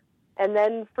 And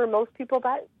then for most people,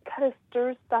 that kind of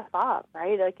stirs stuff up,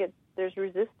 right? There's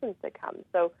resistance that comes.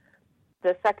 So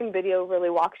the second video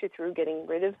really walks you through getting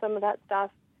rid of some of that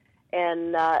stuff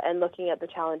and looking at the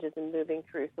challenges and moving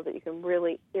through so that you can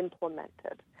really implement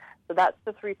it. So that's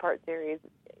the 3-part series,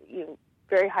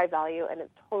 very high value, and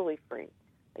it's totally free.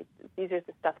 These are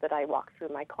the stuff that I walk through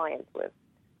my clients with.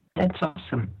 That's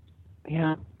awesome.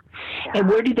 Yeah. And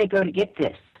where do they go to get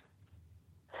this?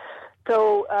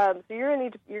 So, you're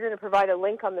going to provide a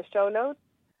link on the show notes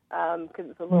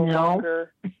because it's a little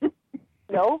longer.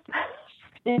 No.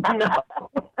 No.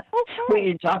 We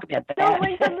didn't talk about that. No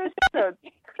link on the show notes.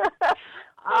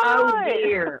 Oh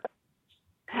dear.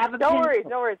 No worries.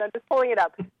 I'm just pulling it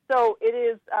up. So it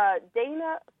is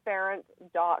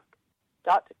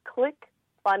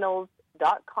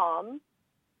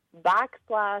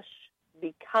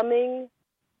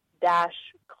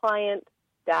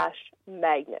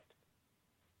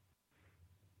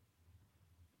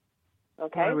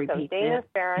Okay, so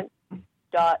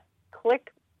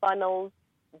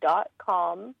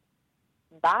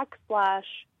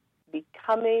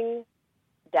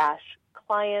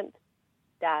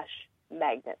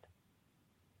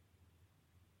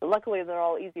So luckily, they're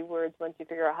all easy words once you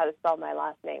figure out how to spell my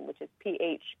last name, which is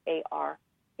Pharant.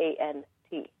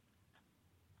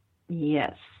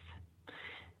 Yes.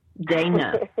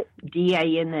 Dana,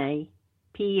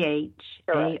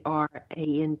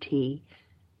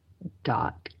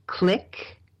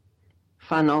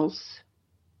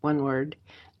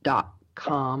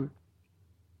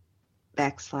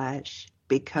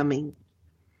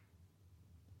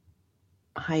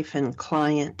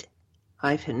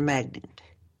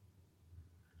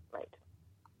 Right.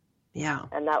 Yeah.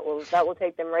 And that will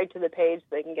take them right to the page so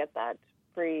they can get that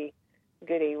free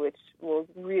goodie, which will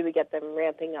really get them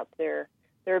ramping up their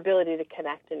ability to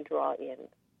connect and draw in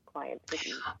clients.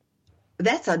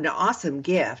 That's an awesome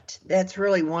gift. That's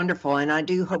really wonderful. And I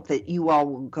do hope that you all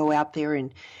will go out there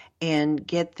and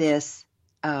get this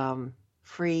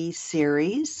free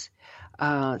series.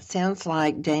 Sounds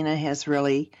like Dana has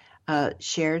really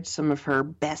shared some of her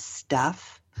best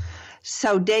stuff.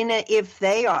 So, Dana, if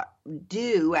they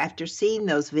do, after seeing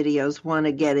those videos, want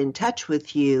to get in touch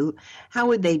with you, how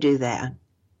would they do that?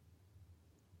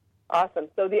 Awesome.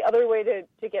 So the other way to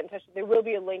get in touch, there will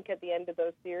be a link at the end of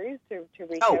those series to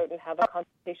reach out and have a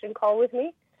consultation call with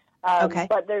me. Okay.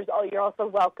 But you're also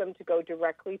welcome to go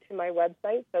directly to my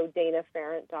website, so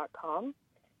danafarent.com.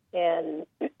 And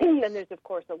there's, of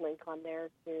course, a link on there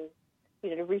to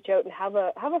reach out and have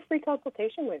a free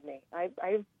consultation with me.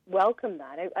 I welcome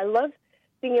that. I love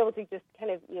being able to just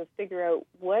kind of figure out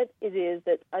what it is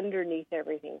that's underneath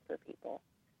everything for people,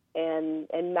 and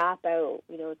map out.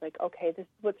 It's like, okay, this is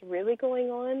what's really going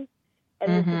on,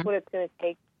 and this is what it's going to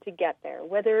take to get there.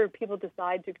 Whether people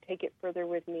decide to take it further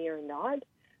with me or not,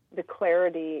 the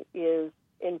clarity is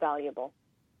invaluable.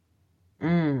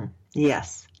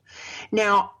 Yes.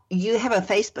 Now, you have a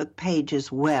Facebook page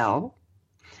as well.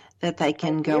 that they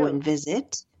can go and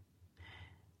visit.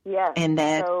 Yes. And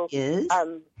that is?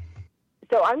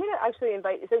 So I'm going to actually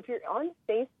invite, so if you're on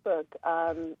Facebook,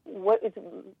 what is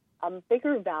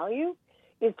bigger value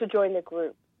is to join the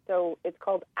group. So it's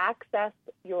called Access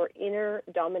Your Inner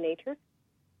Dominatrix.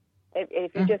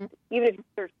 If you just, even if you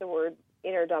search the word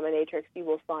Inner Dominatrix, you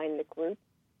will find the group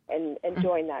and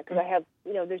join that. Because I have,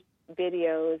 there's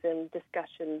videos and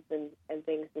discussions and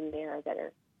things in there that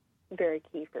are very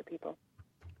key for people.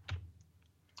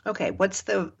 Okay, what's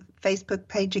the Facebook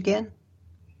page again?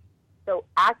 So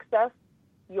Access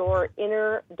Your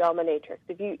Inner Dominatrix.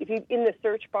 If you in the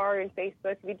search bar in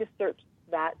Facebook, if you just search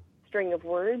that string of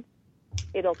words,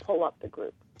 it'll pull up the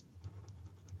group.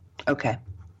 Okay.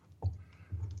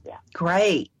 Yeah.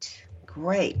 Great.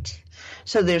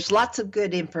 So there's lots of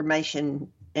good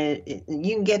information. You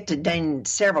can get to Dana in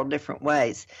several different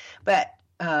ways, but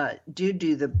do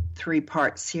the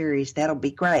 3-part series. That'll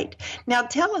be great. Now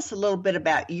tell us a little bit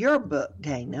about your book,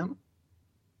 Dana.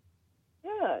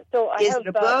 Yeah. So Is it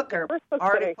a book or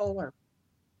article? Or?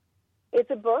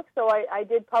 It's a book. So I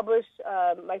did publish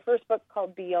my first book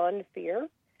called Beyond Fear,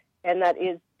 and that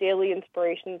is daily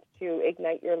inspirations to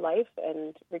ignite your life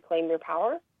and reclaim your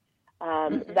power.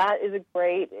 That is a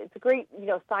great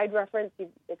side reference.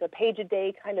 It's a page a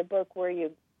day kind of book where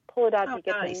you pull it out, you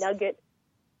get the nugget,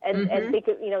 and think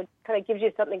it, kind of gives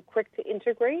you something quick to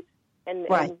integrate and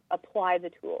apply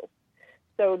the tools.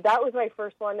 So that was my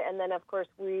first one, and then of course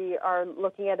we are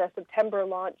looking at a September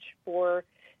launch for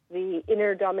the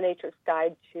Inner Dominatrix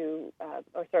Guide to,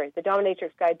 the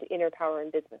Dominatrix Guide to Inner Power in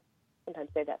Business. Sometimes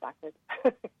say that backwards.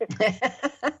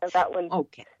 That one.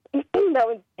 Okay.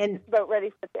 That one's about ready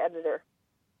for the editor.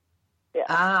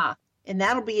 Yeah. And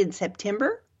that'll be in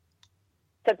September?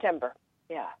 September,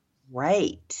 yeah.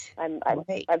 Great. I'm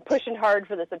pushing hard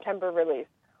for the September release.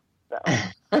 So.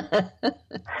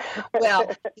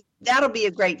 Well, that'll be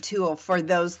a great tool for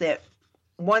those that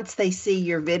once they see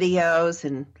your videos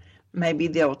and maybe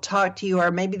they'll talk to you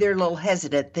or maybe they're a little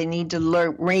hesitant. They need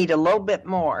to read a little bit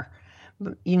more,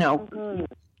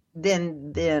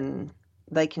 then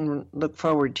they can look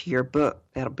forward to your book.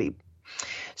 That'll be.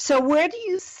 So where do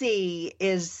you see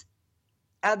is,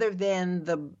 other than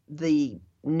the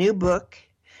new book,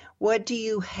 what do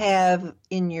you have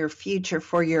in your future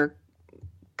for your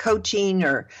coaching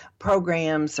or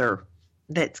programs or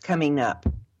that's coming up?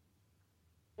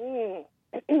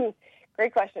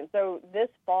 Great question. So this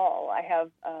fall, I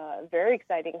have very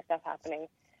exciting stuff happening.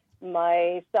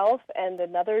 Myself and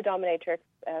another dominatrix,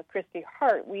 Christy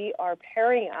Hart, we are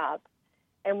pairing up,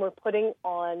 and we're putting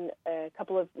on a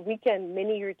couple of weekend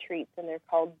mini retreats, and they're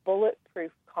called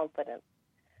Bulletproof Confidence,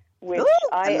 which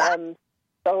I am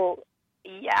so,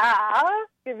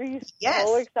 it'll be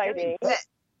so exciting.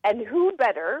 And who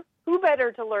better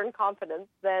to learn confidence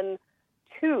than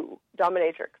two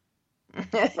dominatrix?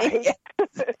 Right?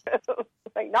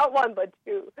 Like not one, but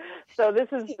two. So this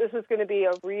is going to be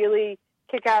a really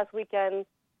kick-ass weekend.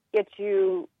 Get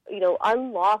you,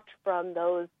 unlocked from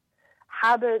those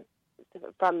habits,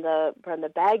 from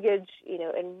the baggage,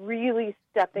 and really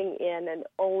stepping in and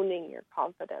owning your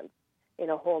confidence in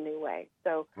a whole new way.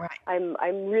 So I'm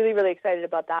really, really excited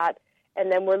about that. And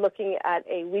then we're looking at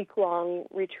a week-long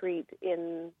retreat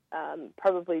in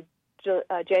probably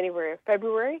January or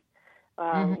February,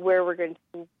 where we're going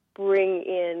to bring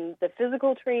in the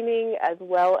physical training as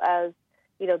well as,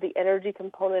 the energy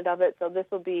component of it. So this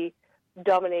will be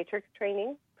dominatrix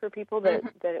training for people that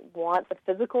want the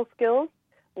physical skills,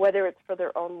 whether it's for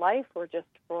their own life or just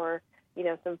for,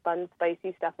 some fun,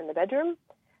 spicy stuff in the bedroom.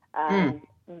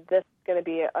 This is going to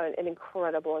be an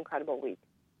incredible week.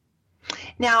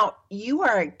 Now, you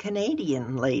are a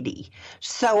Canadian lady,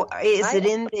 so is it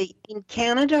in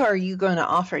Canada, or are you going to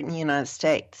offer it in the United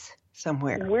States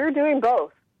somewhere? We're doing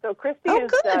both. So Christy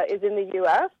is in the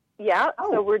U.S.,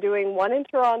 so we're doing one in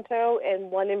Toronto and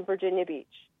one in Virginia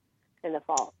Beach in the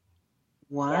fall.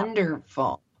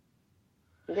 Wonderful.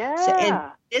 Yeah. So,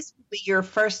 and this will be your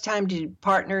first time to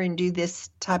partner and do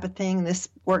this type of thing, this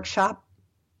workshop?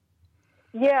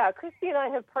 Yeah, Christy and I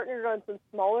have partnered on some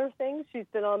smaller things. She's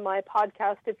been on my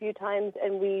podcast a few times,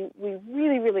 and we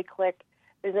really, really click.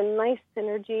 There's a nice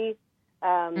synergy.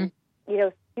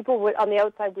 People on the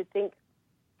outside would think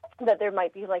that there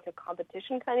might be like a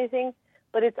competition kind of thing,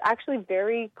 but it's actually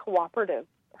very cooperative.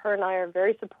 Her and I are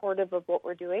very supportive of what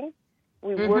we're doing.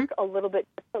 We work a little bit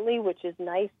differently, which is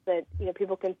nice that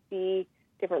people can see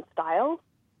different styles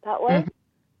that way.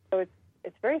 So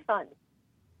it's very fun.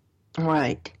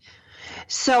 Right.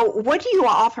 So what do you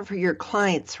offer for your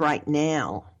clients right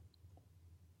now?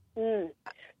 So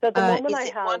at the moment is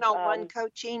it one-on-one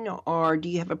coaching, or do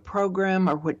you have a program,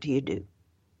 or what do you do?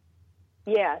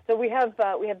 Yeah, so we have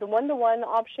the one-to-one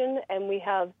option, and we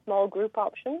have small group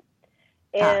option,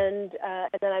 and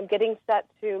then I'm getting set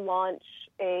to launch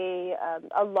a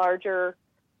larger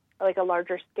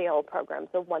scale program,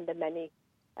 so one-to-many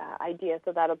idea.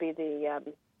 So that'll be the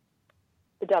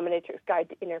Dominatrix Guide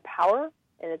to Inner Power,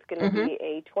 and it's going to be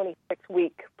a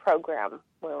 26-week program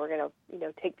where we're going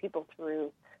to take people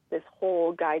through this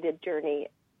whole guided journey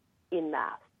in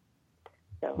mass.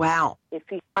 So wow! If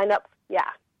you sign up,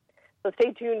 so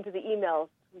stay tuned to the emails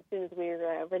as soon as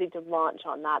we're ready to launch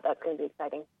on that. That's going to be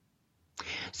exciting.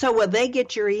 So will they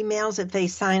get your emails if they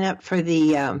sign up for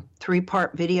the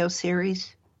 3-part video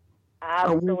series?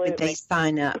 Absolutely. Or would they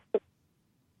sign up?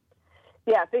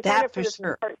 Yeah, if they sign up for the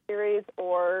sure. 3-part series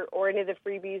or any of the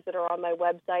freebies that are on my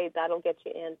website, that'll get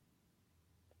you in.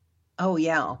 Oh,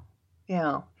 yeah.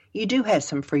 Yeah. You do have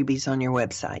some freebies on your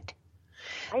website.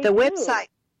 I do.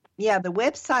 The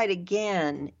website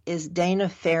again is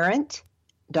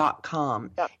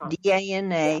danapharant.com.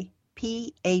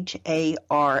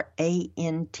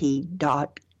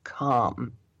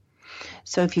 DANAPHARANT.com.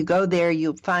 So if you go there,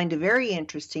 you'll find a very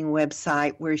interesting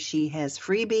website where she has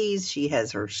freebies, she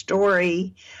has her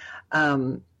story,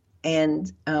 and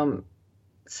some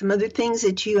other things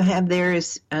that you have there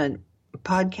is a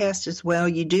podcast as well.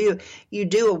 You do a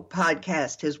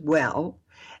podcast as well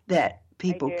that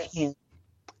people can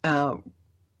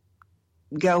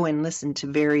go and listen to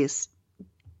various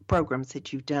programs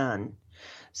that you've done.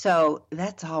 So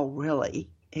that's all really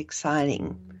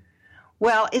exciting.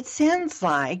 Well, it sounds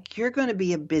like you're going to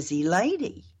be a busy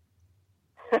lady.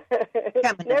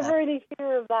 Never any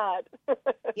fear of that.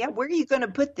 Yeah, where are you going to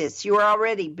put this? You are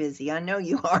already busy. I know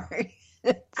you are.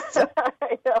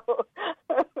 I know.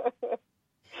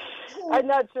 I'm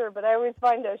not sure, but I always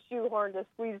find a shoehorn to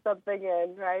squeeze something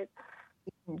in, right?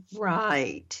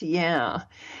 Right, yeah.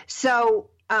 So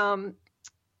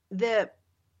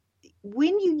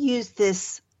when you use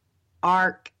this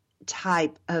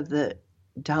archetype of the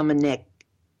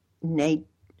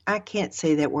I can't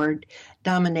say that word,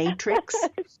 dominatrix.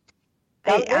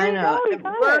 I know.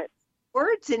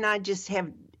 Words and I just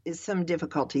have some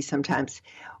difficulty sometimes.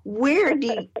 Where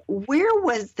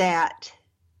was that?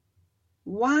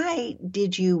 Why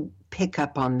did you pick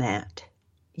up on that,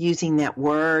 using that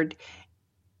word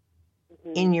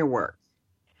in your work?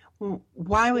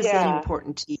 Why was that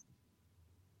important to you?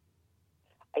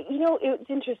 It's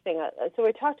interesting. So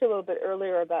I talked a little bit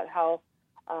earlier about how,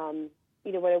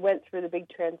 when I went through the big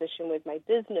transition with my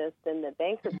business and the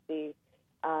bankruptcy,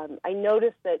 I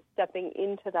noticed that stepping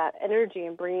into that energy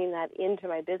and bringing that into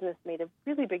my business made a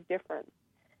really big difference.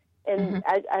 And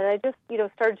I just,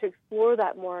 started to explore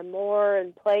that more and more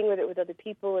and playing with it with other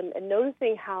people and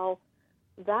noticing how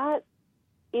that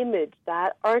image,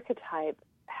 that archetype,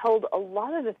 held a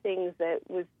lot of the things that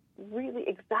was really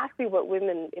exactly what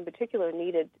women in particular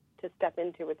needed to step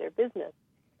into with their business.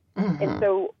 And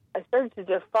so I started to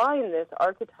define this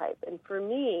archetype. And for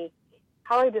me,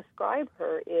 how I describe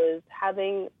her is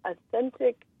having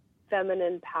authentic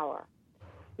feminine power.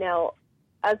 Now,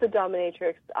 as a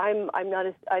dominatrix, I'm not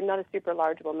a super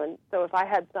large woman. So if I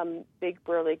had some big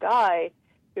burly guy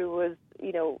who was,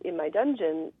 in my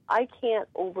dungeon, I can't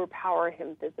overpower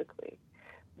him physically.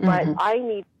 But I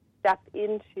need to step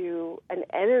into an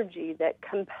energy that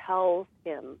compels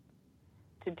him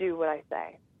to do what I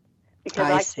say, because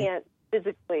I can't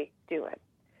physically do it.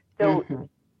 So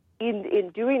in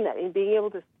doing that, in being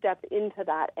able to step into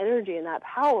that energy and that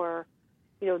power,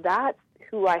 that's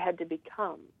who I had to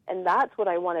become. And that's what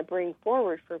I want to bring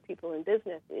forward for people in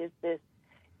business, is this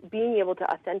being able to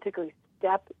authentically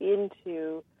step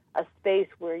into a space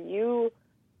where you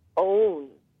own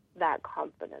that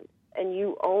confidence and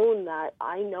you own that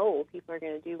I know people are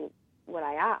going to do what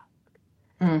I ask.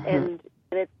 And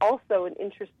it's also an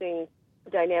interesting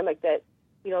dynamic that,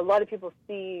 a lot of people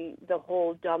see the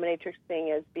whole dominatrix thing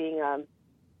as being a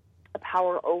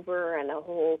power over and a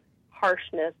whole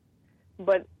harshness,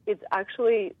 but it's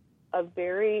actually a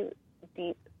very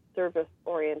deep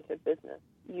service-oriented business.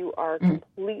 You are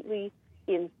completely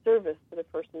in service to the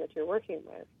person that you're working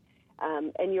with,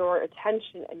 and your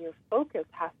attention and your focus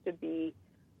has to be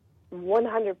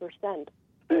 100%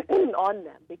 on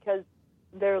them, because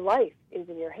their life is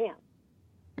in your hands.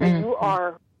 You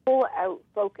are full out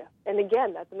focused. And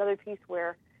again, that's another piece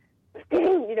where,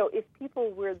 if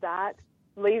people were that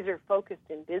laser focused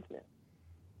in business,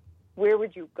 where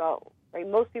would you go? Right?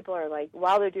 Most people are like,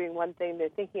 while they're doing one thing, they're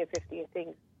thinking of 50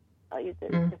 things,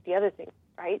 50 other things,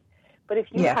 right? But if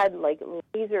you had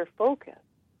laser focus,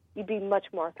 you'd be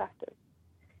much more effective.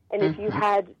 And if you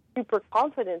had super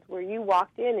confidence, where you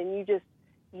walked in and you just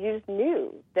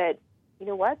knew that,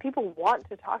 people want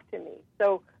to talk to me.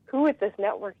 So who at this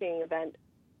networking event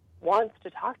wants to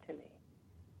talk to me?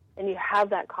 And you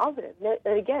have that confidence.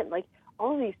 And again, like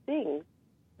all these things,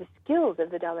 the skills of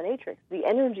the dominatrix, the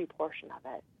energy portion of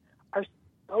it, are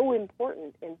so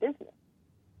important in business.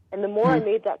 And the more I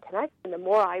made that connection, the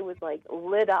more I was like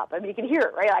lit up. I mean, you can hear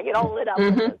it, right? I get all lit up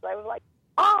with this. I was like,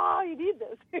 you need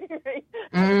this. Right?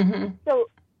 So,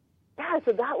 yeah,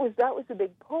 so that was a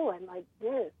big pull. I'm like,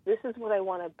 this is what I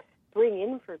want to bring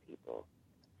in for people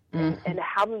and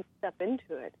have them step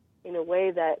into it in a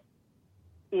way that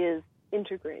is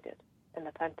integrated and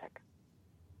authentic.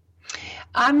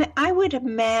 I would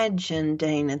imagine,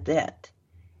 Dana, that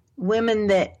women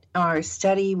that are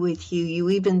studying with you, you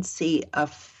even see a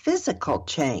physical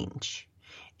change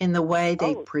in the way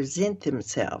they present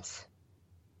themselves.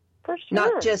 For sure.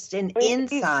 Not just an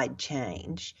inside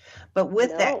change, but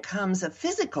with that comes a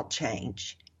physical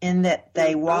change in that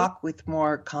they walk with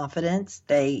more confidence,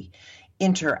 they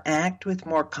interact with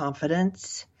more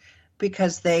confidence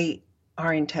because they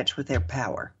are in touch with their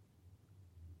power.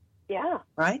 Yeah.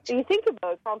 Right? So you think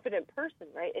about a confident person,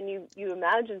 right? And you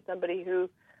imagine somebody who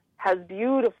has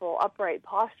beautiful, upright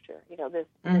posture, this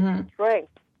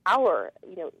strength, power,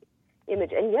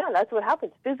 image. And that's what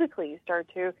happens physically. You start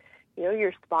to,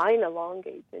 your spine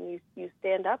elongates and you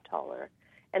stand up taller.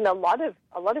 And a lot of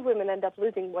women end up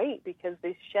losing weight because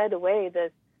they shed away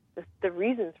the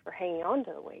reasons for hanging on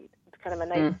to the weight. It's kind of a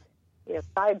nice,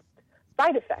 side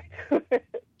effect.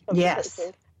 Yes.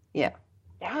 Yeah.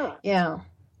 Yeah. Yeah.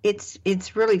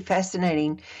 It's really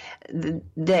fascinating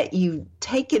that you've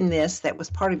taken this that was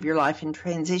part of your life and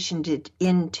transitioned it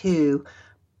into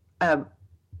a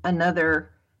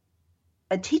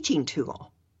teaching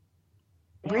tool.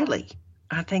 Yeah. Really.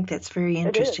 I think that's very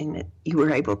interesting that you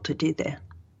were able to do that.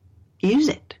 Use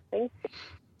it. Thank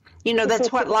you.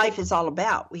 That's what life is all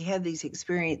about. We have these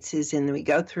experiences and we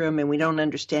go through them and we don't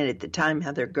understand at the time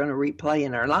how they're going to replay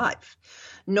in our life.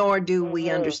 Nor do we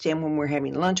understand when we're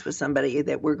having lunch with somebody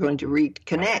that we're going to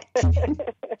reconnect.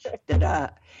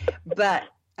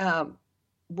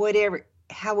 But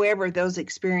however, those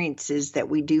experiences that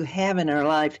we do have in our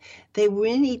life, they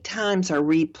many times are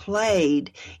replayed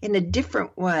in a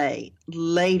different way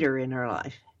later in our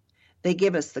life. They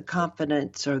give us the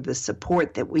confidence or the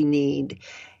support that we need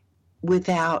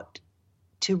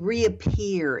to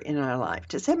reappear in our life.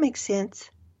 Does that make sense?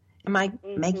 Am I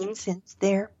making sense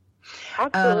there?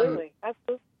 Absolutely.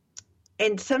 Absolutely.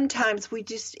 And sometimes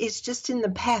it's just in the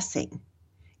passing,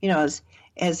 as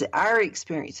our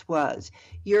experience was.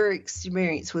 Your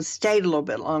experience was stayed a little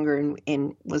bit longer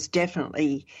and was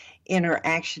definitely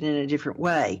interaction in a different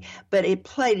way, but it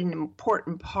played an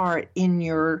important part in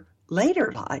your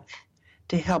later life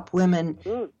to help women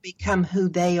become who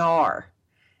they are.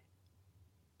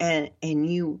 And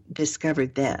you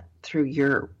discovered that through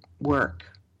your work.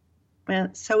 Well,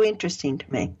 it's so interesting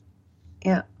to me.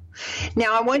 Yeah.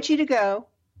 Now, I want you to go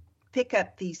pick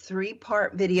up these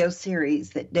 3-part video series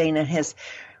that Dana has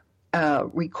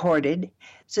recorded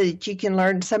so that you can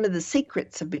learn some of the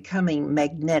secrets of becoming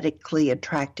magnetically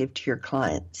attractive to your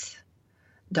clients.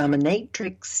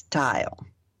 Dominatrix style.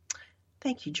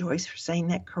 Thank you, Joyce, for saying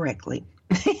that correctly.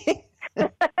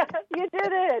 You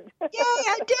did it. Yay,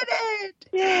 I did it.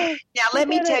 Yay, now, let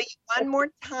me tell you one more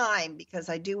time because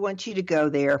I do want you to go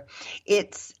there.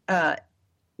 It's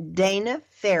Dana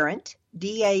Pharant,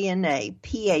 DANA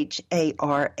PHARANT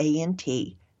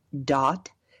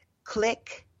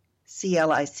click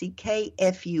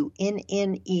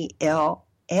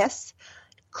CLICKFUNNELS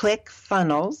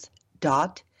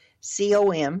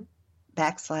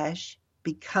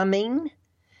clickfunnels.com/becoming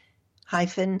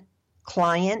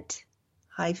client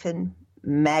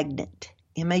magnet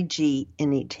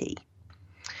MAGNET.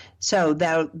 So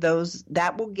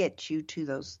that will get you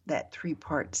to that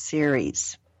 3-part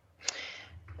series.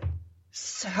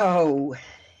 So,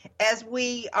 as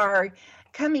we are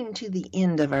coming to the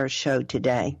end of our show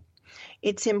today,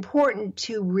 it's important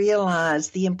to realize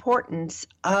the importance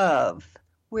of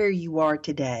where you are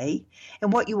today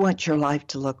and what you want your life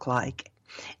to look like.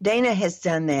 Dana has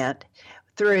done that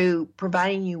through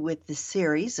providing you with the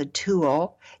series, a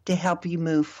tool to help you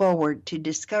move forward to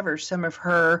discover some of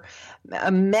her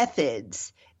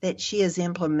methods that she has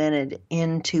implemented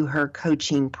into her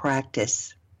coaching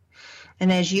practice. And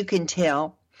as you can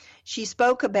tell, she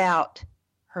spoke about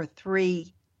her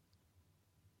three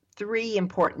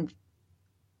important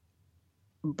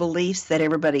beliefs that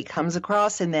everybody comes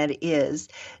across, and that is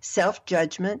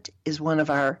self-judgment is one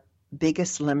of our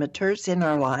biggest limiters in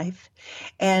our life,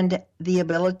 and the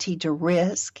ability to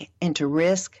risk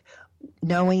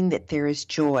knowing that there is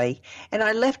joy. And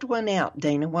I left one out,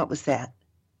 Dana. What was that?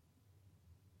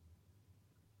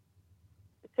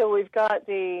 So we've got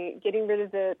the getting rid of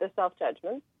the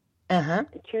self-judgment,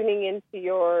 tuning into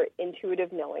your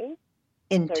intuitive knowing.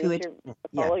 Intuitive.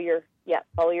 Follow your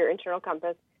internal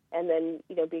compass, and then,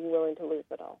 being willing to lose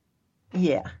it all.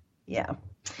 Yeah.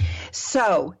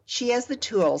 So she has the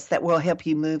tools that will help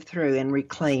you move through and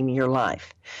reclaim your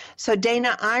life. So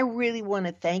Dana, I really want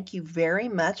to thank you very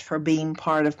much for being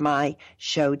part of my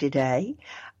show today.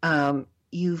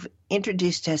 You've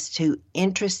introduced us to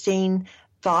interesting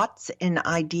thoughts and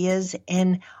ideas,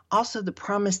 and also the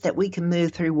promise that we can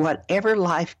move through whatever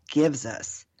life gives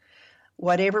us.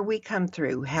 Whatever we come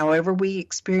through, however we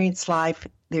experience life,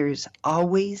 there's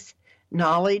always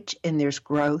knowledge and there's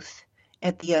growth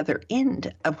at the other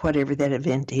end of whatever that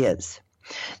event is.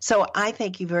 So I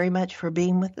thank you very much for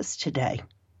being with us today.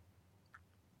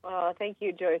 Thank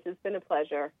you, Joyce. It's been a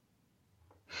pleasure.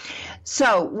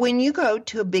 So when you go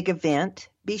to a big event,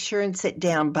 be sure and sit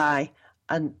down by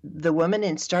the woman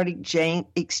and start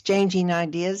exchanging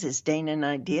ideas, as Dana and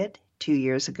I did 2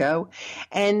 years ago.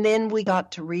 And then we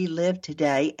got to relive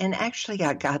today, and actually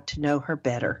I got to know her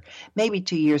better. Maybe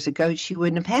 2 years ago she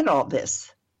wouldn't have had all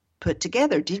this put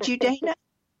together. Did you, Dana?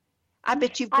 I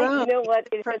bet you've grown. You know what?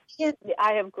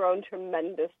 I have grown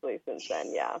tremendously since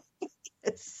then, yeah.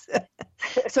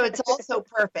 So it's also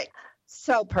perfect.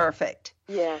 So perfect.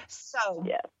 Yeah. So,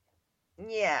 yeah.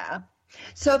 Yeah.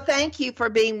 So thank you for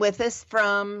being with us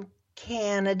from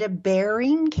Canada,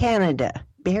 Bering, Canada.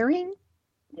 Bering?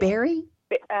 Yeah. Barrie?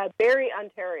 Barrie,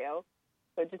 Ontario,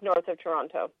 so just north of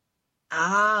Toronto.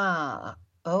 Ah,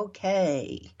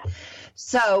 okay.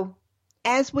 So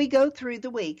as we go through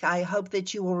the week, I hope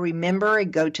that you will remember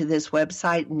and go to this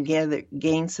website and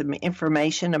gain some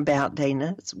information about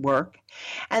Dana's work,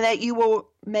 and that you will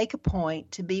make a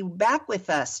point to be back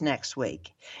with us next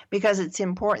week, because it's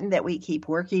important that we keep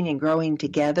working and growing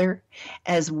together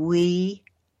as we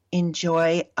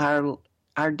enjoy our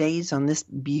days on this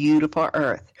beautiful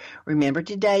earth. Remember,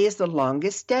 today is the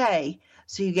longest day,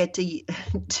 so you get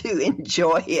to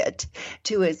enjoy it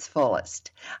to its fullest.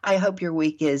 I hope your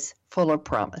week is full of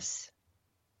promise.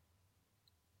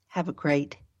 Have a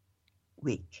great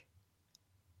week.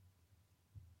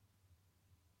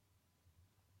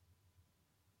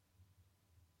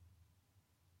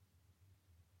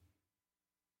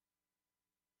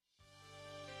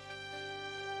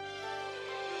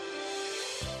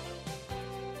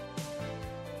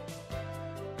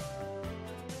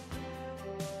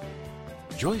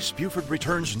 Joyce Buford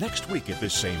returns next week at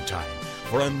this same time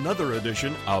for another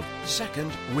edition of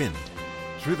Second Wind.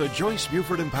 Through the Joyce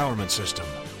Buford Empowerment System,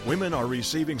 women are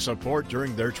receiving support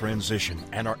during their transition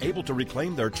and are able to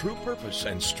reclaim their true purpose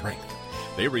and strength.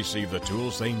 They receive the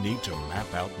tools they need to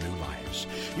map out new lives.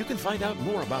 You can find out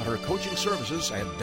more about her coaching services at